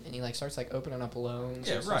information and he like starts like opening up loans,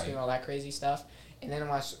 starts doing all that crazy stuff. And then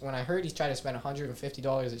when I heard he's trying to spend $150 at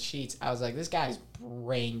Sheetz, I was like, this guy's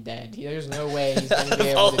brain dead. There's no way he's gonna be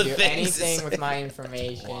able to do anything with my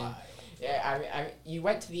information. Why? Yeah, you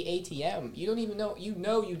went to the ATM. You don't even know. You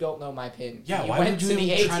don't know my PIN. Yeah, you why went would you to the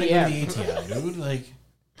even try to go to the ATM, ATM, dude? Like,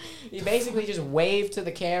 he basically just waved to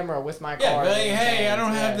the camera with my card. Yeah, like, hey,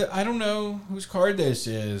 I don't know whose card this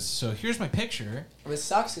is. So here's my picture. What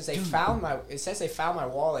sucks is it says they found my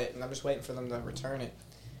wallet, and I'm just waiting for them to return it.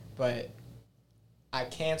 But I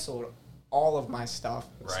canceled all of my stuff.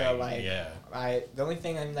 Right. So the only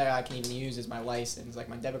thing in there I can even use is my license. Like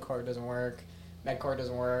my debit card doesn't work. Med card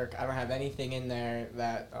doesn't work. I don't have anything in there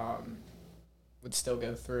that would still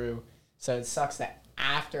go through. So it sucks that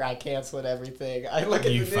after I canceled everything, I look at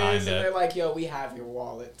the news and they're like, yo, we have your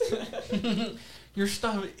wallet. Your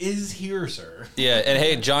stuff is here, sir. Yeah, and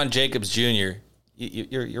hey, John Jacobs Jr.,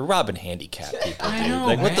 you're robbing handicapped people, dude. I know,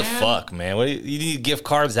 like, what man. the fuck, man? You need gift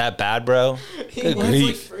cards that bad, bro? Good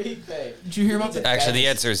grief. Did you hear about that? Actually, the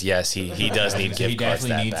answer is yes. He does need gift cards that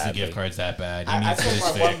bad. He definitely needs the gift cards that bad. I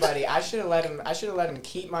told my one buddy, I should have let him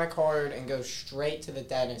keep my card and go straight to the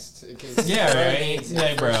dentist. Yeah, right.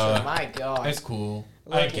 Yeah, bro. My God, that's cool.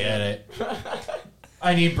 I get it.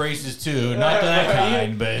 I need braces too, not that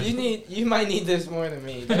kind, but you might need this more than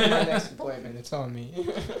me. That's my next appointment. It's on me.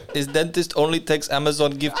 His dentist only takes Amazon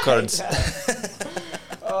gift cards.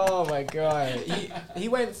 Oh my God, he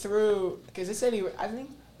went through because it said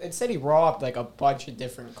he robbed like a bunch of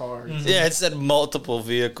different cars. Mm-hmm. Yeah, it said multiple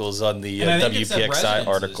vehicles on the WPXI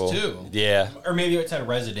article too. Yeah, or maybe it said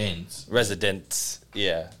residents.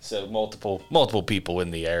 Yeah, so multiple people in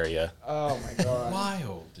the area. Oh my God,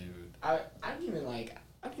 wild, dude. I don't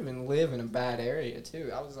even live in a bad area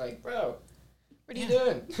too. I was like, bro, what are you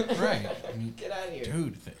doing? Right. Get out of here,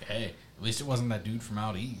 dude. Hey, at least it wasn't that dude from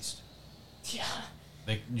out east. Yeah.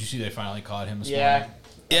 Did you see they finally caught him this morning?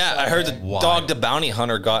 Yeah, I heard the dog the bounty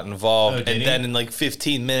hunter got involved, and then in like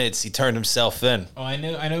 15 minutes he turned himself in. Oh, I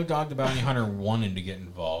know Dog the bounty hunter wanted to get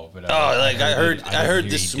involved, but I heard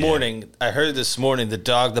this morning the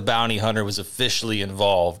dog the bounty hunter was officially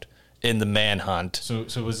involved in the manhunt. So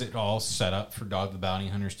was it all set up for Dog the Bounty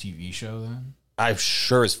Hunter's TV show then? I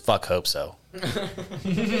sure as fuck hope so.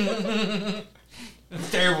 It's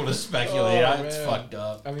terrible to speculate. It's fucked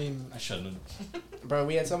up. I mean, I shouldn't have. Bro,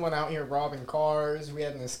 we had someone out here robbing cars. We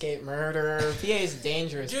had an escaped murder. PA is a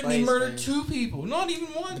dangerous place. He murdered 2 people. Not even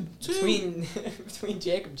 1. 2. Between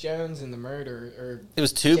Jacob Jones and the murder, or it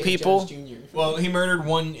was 2 Jacob people. Jones Jr. Well, he murdered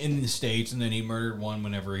 1 in the States, and then he murdered 1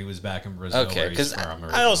 whenever he was back in Brazil. Okay, because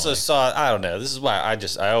I also saw. I don't know. This is why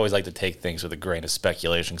I always like to take things with a grain of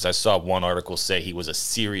speculation. Because I saw one article say he was a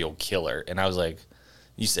serial killer, and I was like,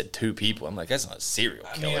 "You said 2 people." I'm like, "That's not a serial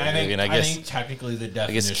killer." I think technically the definition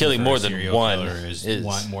I guess killing more than one is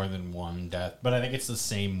more than one death, but I think it's the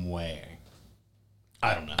same way.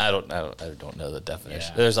 I don't know. I don't know the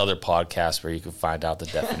definition. Yeah. There's other podcasts where you can find out the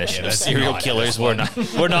definition of that's serial not killers.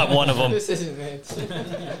 this We're not one of them. This isn't it.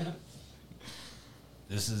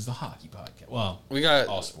 This is the hockey podcast. Well, We got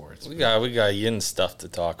all sports. We got Yin stuff to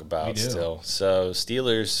talk about still. So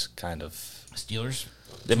Steelers Steelers.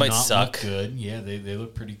 They might not suck. Look good. Yeah, they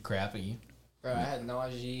look pretty crappy. Bro, I had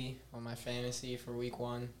Najee on my fantasy for week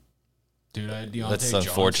 1. Dude, I had Deontay That's Johnson.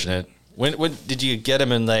 unfortunate. When did you get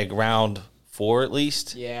him in like round 4 at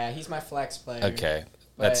least? Yeah, he's my flex player. Okay,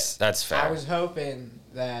 But that's fair. I was hoping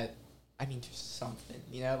that, just something,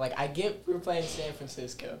 Like, I get we were playing San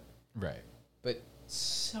Francisco, Right. but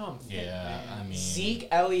something. Yeah, man. I mean- Zeke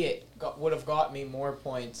Elliott would have got me more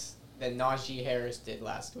points than Najee Harris did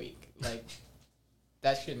last week. Like,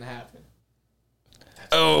 that shouldn't happen.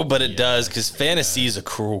 Oh, but it does, because fantasy is a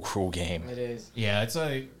cruel, cruel game. It is. Yeah, it's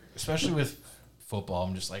like, especially with football,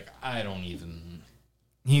 I'm just like, I don't even.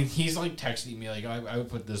 He's like texting me like, I would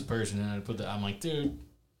put this person in, I'd put that. I'm like, dude.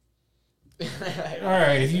 All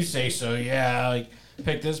right, if you say so, yeah. Like,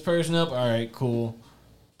 pick this person up. All right, cool.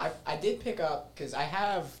 I did pick up, because I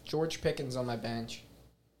have George Pickens on my bench.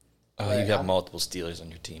 Oh, you got multiple Steelers on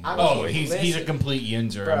your team. He's a complete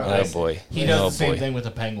yinzer. Bro, Oh boy, He does the same thing with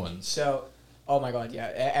the Penguins. So, oh my god,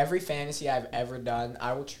 yeah. Every fantasy I've ever done,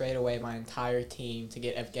 I will trade away my entire team to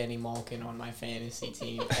get Evgeny Malkin on my fantasy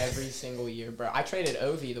team every single year, bro. I traded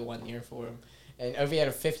Ovi the 1 year for him. And Ovi had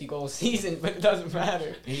a 50-goal season, but it doesn't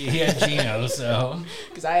matter. He had Geno, so.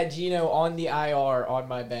 Because I had Geno on the IR on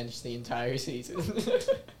my bench the entire season. Oh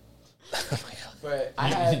my god. But I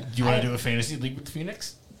had. Do you want to do a fantasy league with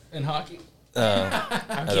Phoenix in hockey? I'm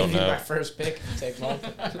I giving don't you know. my first pick if you take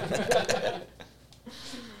Malkin.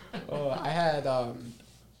 I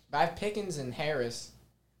have Pickens and Harris.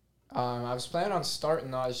 I was planning on starting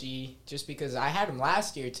Najee just because I had him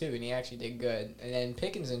last year too, and he actually did good. And then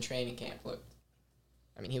Pickens in training camp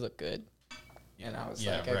he looked good. And I was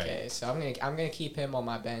okay, so I'm gonna keep him on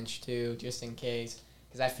my bench too, just in case,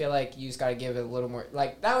 because I feel like you just gotta give it a little more.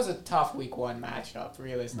 Like, that was a tough week 1 matchup,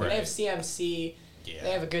 realistically. Right. They have CMC. Yeah.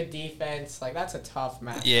 They have a good defense. Like, that's a tough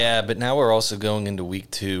match. Yeah, but now we're also going into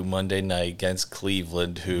week 2, Monday night against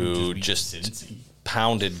Cleveland, who just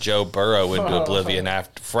pounded Joe Burrow into oblivion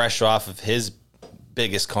fresh off of his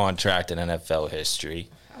biggest contract in NFL history.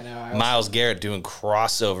 I know. Myles Garrett doing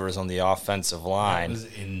crossovers on the offensive line. That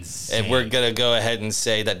was insane. And we're going to go ahead and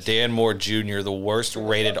say that Dan Moore Jr., the worst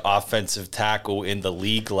rated offensive tackle in the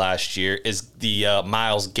league last year, is the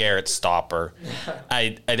Myles Garrett stopper.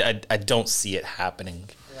 I don't see it happening.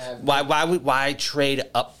 Yeah. Why trade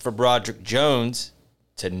up for Broderick Jones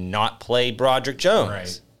to not play Broderick Jones?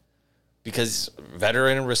 Right. Because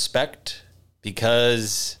veteran respect,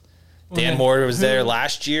 because Dan Moore was there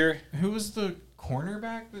last year. Who was the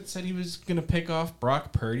cornerback that said he was going to pick off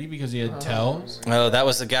Brock Purdy because he had tells? Oh, that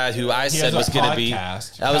was the guy who I said was going to be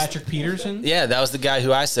Patrick Peterson. Yeah, that was the guy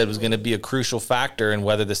who I said was going to be a crucial factor in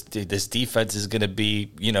whether this defense is going to be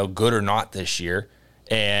good or not this year.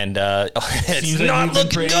 And it's not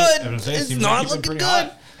looking good. It's not looking good.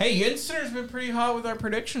 Hot. Hey, YinzCenter's been pretty hot with our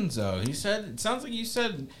predictions, though. He said it sounds like you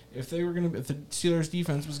said if the Steelers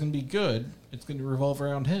defense was going to be good, it's going to revolve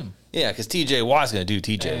around him. Yeah, because TJ Watt's going to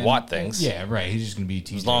do TJ Watt things. Yeah, right. He's just going to be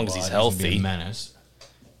TJ as long Watt. as he's He's healthy. gonna be a menace.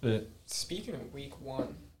 But Speaking of week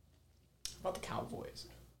 1, about the Cowboys.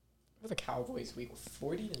 The Cowboys week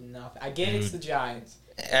 40-0. I get it's the Giants.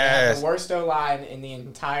 They have the worst O-line in the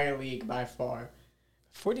entire league by far.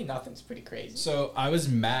 40-0 is pretty crazy. So I was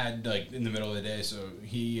mad in the middle of the day. So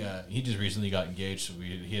he just recently got engaged. So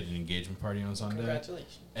he had an engagement party on Sunday.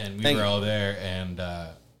 Congratulations. And we were all there. And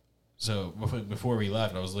so before we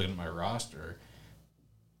left, I was looking at my roster.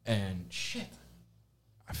 And shit,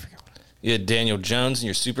 I forgot. You had Daniel Jones in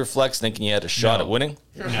your super flex thinking you had a shot at winning?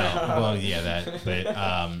 No. Well, yeah, that. But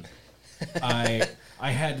I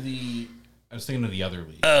was thinking of the other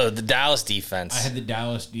league. Oh, the Dallas defense. I had the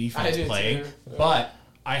Dallas defense play, but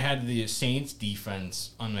I had the Saints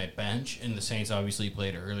defense on my bench, and the Saints obviously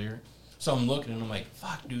played earlier. So I'm looking, and I'm like,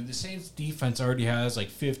 fuck, dude, the Saints defense already has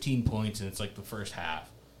 15 points, and it's the first half.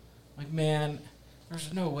 Like, man,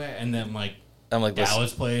 There's no way. And then, like, I'm like,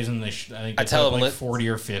 Dallas plays, and I think I tell him 40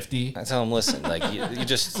 or 50. I tell him, listen, like you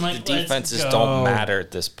just like, the defenses don't matter at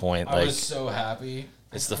this point. I like, was so happy.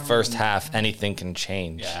 It's the first half. Anything can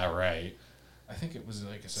change. Yeah, right. I think it was,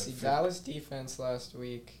 like I said. Dallas defense last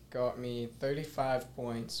week got me 35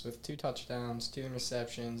 points with 2 touchdowns, 2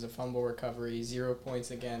 interceptions, a fumble recovery, 0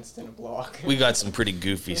 points against, and a block. We got some pretty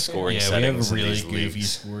goofy scoring yeah, settings. We have really goofy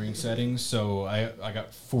leagues. scoring settings. So I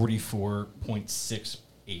got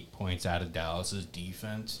 44.68 points out of Dallas's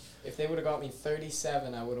defense. If they would have got me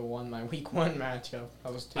 37, I would have won my week 1 matchup. I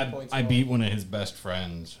was 2 points. I beat one of his best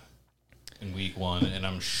friends in week 1, and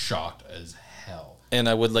I'm shocked as hell. And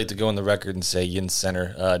I would like to go on the record and say,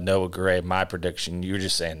 YinzCenter, Noah Gray, my prediction. You were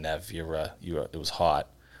just saying, Nev, it was hot.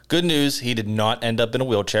 Good news, he did not end up in a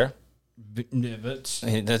wheelchair.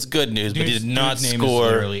 That's good news, but he did not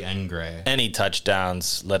score any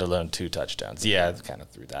touchdowns, let alone 2 touchdowns. Yeah, I kind of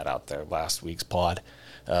threw that out there last week's pod,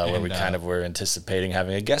 where we kind of were anticipating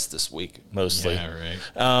having a guest this week, mostly. Yeah,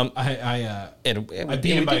 right. I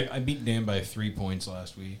beat Dan by 3 points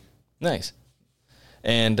last week. Nice.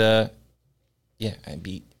 And yeah, I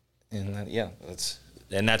beat, and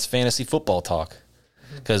that's fantasy football talk,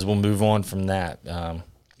 because we'll move on from that.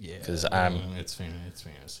 Because it's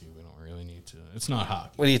fantasy. We don't really need to. It's not hockey.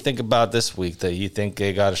 What do you think about this week? Though you think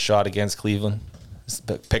they got a shot against Cleveland,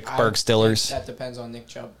 Pittsburgh Steelers? That depends on Nick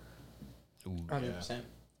Chubb. 100%.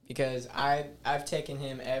 Because I've taken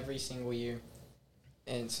him every single year,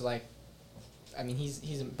 and it's like, I mean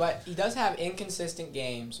but he does have inconsistent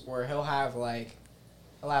games where he'll have like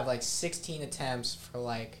 16 attempts for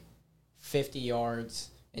like 50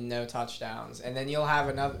 yards and no touchdowns. And then you'll have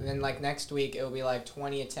another, then like next week it'll be like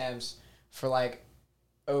 20 attempts for like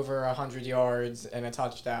over 100 yards and a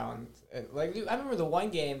touchdown. Like, I remember the one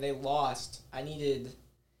game they lost. I think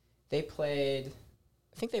they played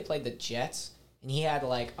the Jets, and he had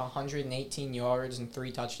like 118 yards and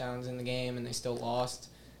 3 touchdowns in the game, and they still lost.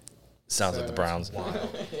 Sounds like the Browns.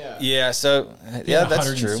 Yeah. Yeah, so, yeah, that's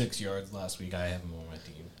true. 106 yards last week. I have him on my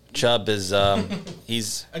team. Chubb is,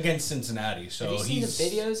 he's... against Cincinnati, so have you seen the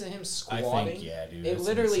videos of him squatting? I think, yeah, dude. It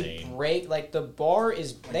literally break, like, the bar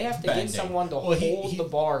is... They have to get someone to hold the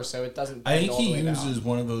bar so it doesn't bend. I think he uses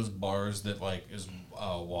one of those bars that, like, is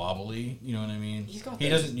wobbly, you know what I mean? He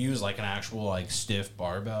doesn't use, like, an actual, like, stiff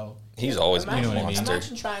barbell. He's always been a monster.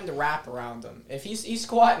 Imagine trying to wrap around him. If he's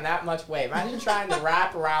squatting that much weight, imagine trying to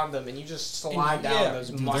wrap around him and you just slide down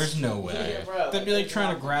those muscles. There's no way. Yeah, bro, that'd be like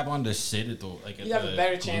trying to grab onto Sid at the you have a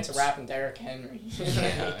better chance of wrapping Derrick Henry.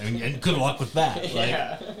 Yeah, and good luck with that.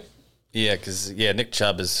 Yeah. Yeah, because, Nick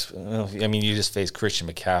Chubb is... I mean, you just faced Christian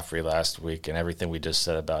McCaffrey last week, and everything we just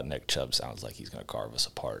said about Nick Chubb sounds like he's going to carve us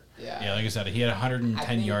apart. Yeah, like I said, he had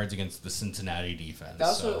 110 yards against the Cincinnati defense.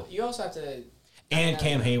 You also have to... And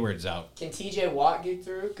Cam Hayward's out. Can T.J. Watt get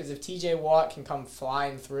through? Because if T.J. Watt can come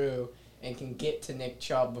flying through and can get to Nick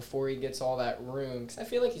Chubb before he gets all that room, because I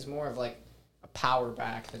feel like he's more of like a power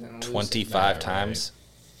back than an elusive 25 times?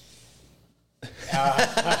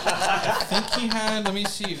 I think he had, let me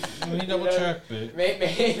see, let me double check. But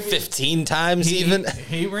maybe 15 times even?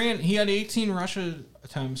 He had 18 rush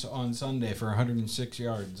attempts on Sunday for 106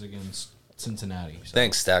 yards against Cincinnati. So.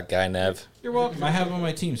 Thanks, stat guy, Nev. You're welcome. I have him on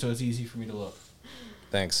my team, so it's easy for me to look.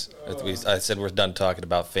 Thanks. I said we're done talking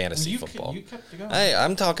about fantasy football. You kept it going. Hey,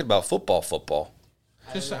 I'm talking about football.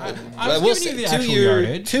 Just, I was giving you the actual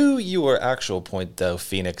yardage. To your actual point, though,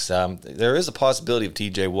 Phoenix, there is a possibility of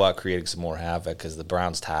T.J. Watt creating some more havoc because the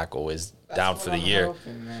Browns tackle is down for the year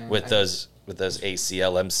with those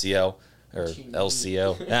ACL, MCL, or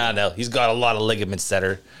LCO. No, he's got a lot of ligaments that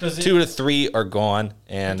are 2 to 3 are gone,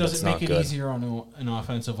 and it's not good. Does it make it easier on an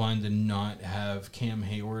offensive line to not have Cam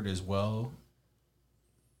Hayward as well?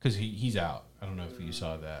 Because he's out. I don't know if you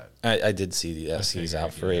saw that. I did see he's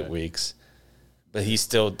out for 8 weeks. But he's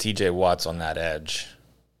still T.J. Watt's on that edge.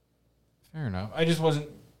 Fair enough. I just wasn't.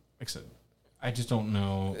 I just don't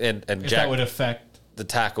know and if that would affect. The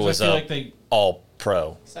tackle is all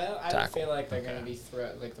pro. So I don't feel like they're going to be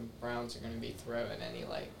like the Browns are going to be throwing any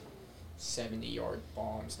like 70-yard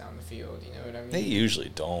bombs down the field. You know what I mean? They usually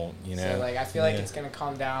don't. So like I feel like it's going to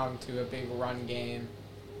come down to a big run game.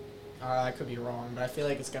 I could be wrong, but I feel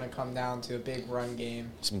like it's going to come down to a big run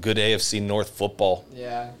game. Some good AFC North football.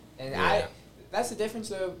 Yeah, and that's the difference,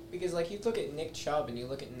 though, because, like, you look at Nick Chubb and you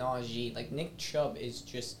look at Najee. Like, Nick Chubb is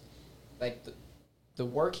just, like, the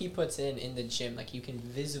work he puts in the gym, like, you can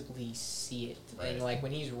visibly see it. Right. And, like,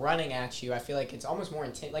 when he's running at you, I feel like it's almost more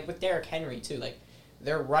intense. Like, with Derrick Henry, too. Like,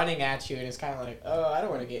 they're running at you, and it's kind of like, oh, I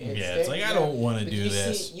don't want to get hit. Yeah, it's like, I don't want to do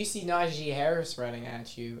this. You see Najee Harris running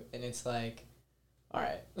at you, and it's like, All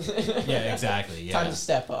right. Yeah, exactly. Yeah. Time to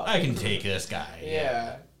step up. I can take this guy.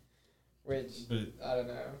 Yeah. Which I don't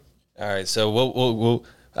know. All right, so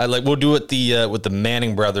we'll do what the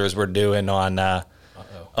Manning brothers were doing on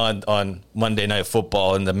Monday Night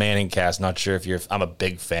Football in the Manning cast. Not sure if I'm a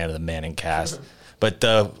big fan of the Manning cast, but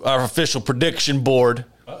our official prediction board.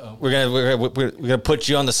 We're gonna put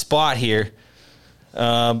you on the spot here.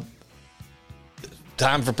 Time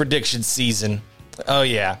for prediction season. Oh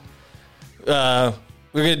yeah. We're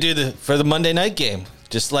gonna do for the Monday night game,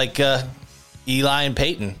 just like Eli and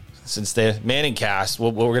Peyton. Since the Manning cast,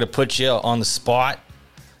 we're gonna put you on the spot.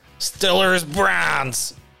 Steelers,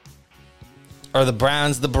 Browns. Are the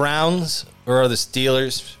Browns the Browns, or are the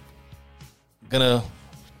Steelers gonna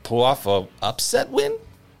pull off a upset win?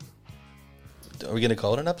 Are we gonna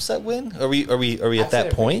call it an upset win? Are we at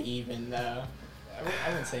that point? Even though, I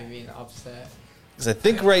wouldn't say being upset. Because I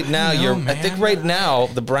think right now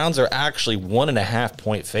the Browns are actually 1.5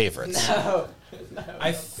 point favorites. No.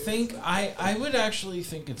 I think I would actually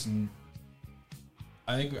think it's.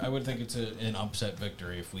 I would think it's an upset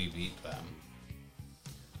victory if we beat them.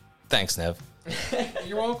 Thanks, Nev.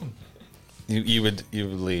 You're welcome. You would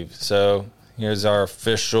leave. So here's our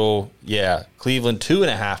official. Yeah, Cleveland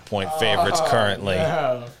 2.5 point favorites currently,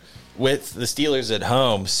 with the Steelers at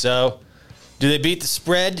home. So, do they beat the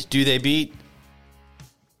spread? Do they beat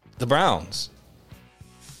the Browns?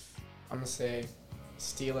 I'm gonna say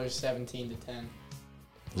Steelers 17-10.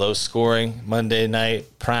 Low scoring Monday night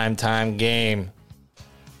primetime game.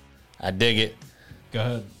 I dig it. Go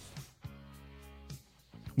ahead.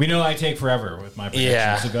 We know I take forever with my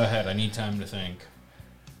predictions, so go ahead. I need time to think.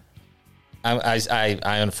 I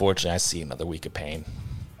unfortunately, I see another week of pain.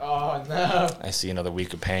 Oh, no. I see another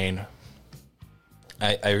week of pain.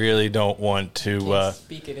 I really don't want to.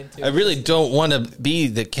 Speak it into I really don't want to be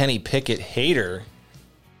the Kenny Pickett hater.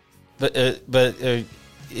 But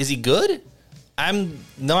is he good? I'm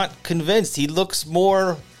not convinced. He looks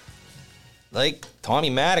more like Tommy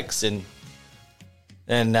Maddox and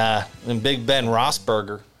Big Ben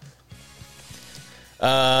Roethlisberger.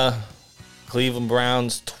 Cleveland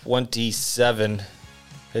Browns 27,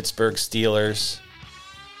 Pittsburgh Steelers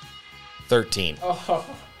 13. Oh,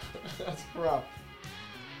 that's rough.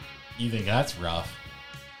 You think that's rough?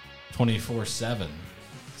 24-7.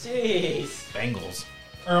 Jeez. Bengals.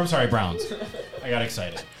 Or I'm sorry, Browns. I got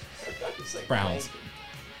excited. Browns.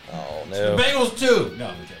 Oh no. The Bengals too. No,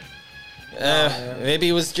 I'm kidding. Maybe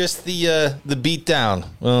it was just the beatdown.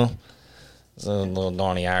 Well, it's a little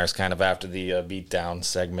Donnie Ayers kind of after the beatdown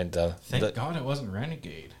segment. Thank God it wasn't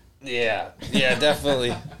Renegade. Yeah,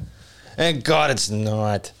 definitely. Thank God it's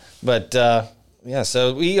not. But yeah,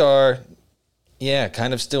 so we are,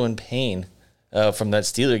 kind of still in pain from that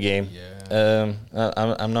Steeler game. Yeah.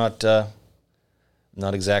 I'm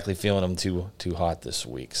not exactly feeling them too hot this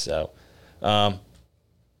week. So, Yeah,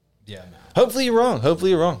 no. hopefully you're wrong. I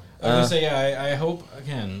was gonna say, I hope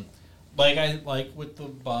again, like with the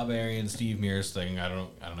Bob Arian, Steve Mears thing. I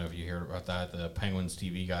don't know if you heard about that. The Penguins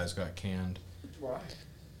TV guys got canned. Why?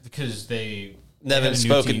 Because they Nevin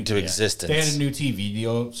spoken into existence. They had a new TV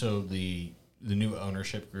deal, so the new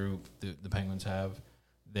ownership group the Penguins have,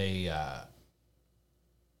 they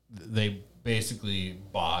basically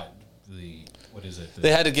bought the. What is it?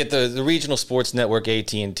 They had to get the regional sports network,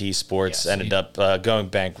 AT&T Sports, ended up going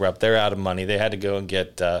bankrupt. They're out of money. They had to go and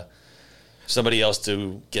get somebody else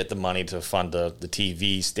to get the money to fund the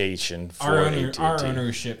TV station for AT&T. Our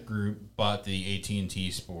ownership group bought the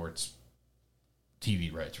AT&T Sports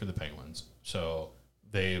TV rights for the Penguins. So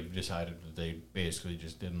they've decided that they basically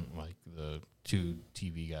just didn't like the two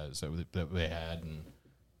TV guys that they had and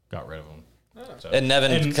got rid of them. So, and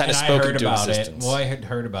Nevin kind of spoke into existence. I had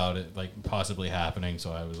heard about it like possibly happening,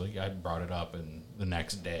 so I was like, I brought it up, and the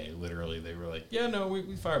next day, literally, they were like, "Yeah, no,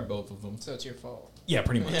 we fired both of them." So it's your fault. Yeah,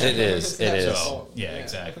 pretty much. It is. It is. So, yeah,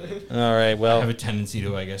 exactly. All right. Well, I have a tendency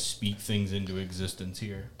to, I guess, speak things into existence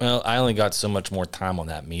here. Well, I only got so much more time on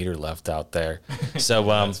that meter left out there. So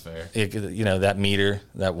that's fair. That meter,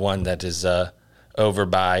 that one that is over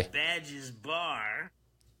by Badge's Bar.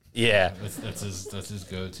 Yeah, that's his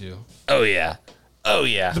go-to. Oh yeah.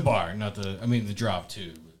 The bar, not the drop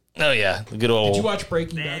too. Oh yeah, the good old. Did you watch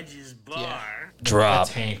Breaking Bad? Badge's Bar. Drop.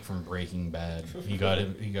 That's Hank from Breaking Bad. He got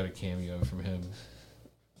a cameo from him.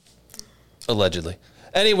 Allegedly.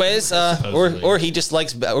 Anyways, or he just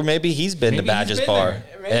likes, or maybe he's been to Badge's Bar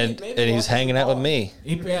and he's hanging out with me.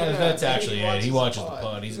 That's actually it. He watches the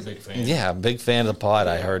pod. He's a big fan. Yeah, big fan of the pod.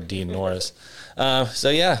 I heard Dean Norris. So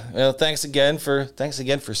yeah, well, thanks again for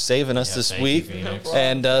saving us this week,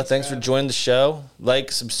 and thanks for joining the show.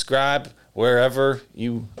 Like, subscribe wherever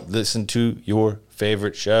you listen to your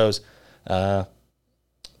favorite shows.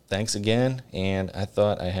 thanks again. And I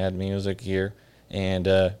thought I had music here. And,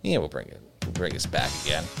 we'll bring us back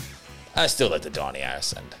again. I still like the Donnie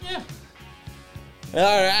accent. Yeah.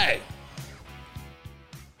 All right.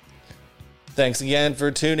 Thanks again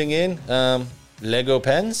for tuning in. Lego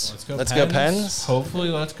pens. Let's go Pens. Hopefully,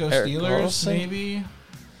 let's go Eric Steelers, Carlson. maybe.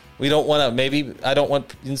 We don't want to, I don't want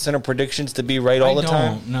YinzCenter predictions to be right all the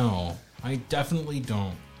time. No, I definitely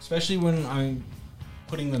don't. Especially when I'm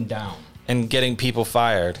putting them down. And getting people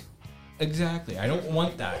fired. Exactly. I don't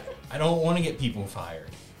want that. I don't want to get people fired.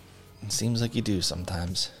 It seems like you do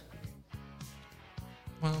sometimes.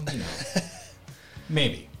 Well,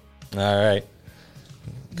 maybe. All right.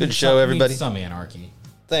 Good show, everybody. Some anarchy.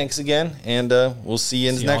 Thanks again, and we'll see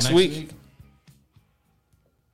you See y'all next week.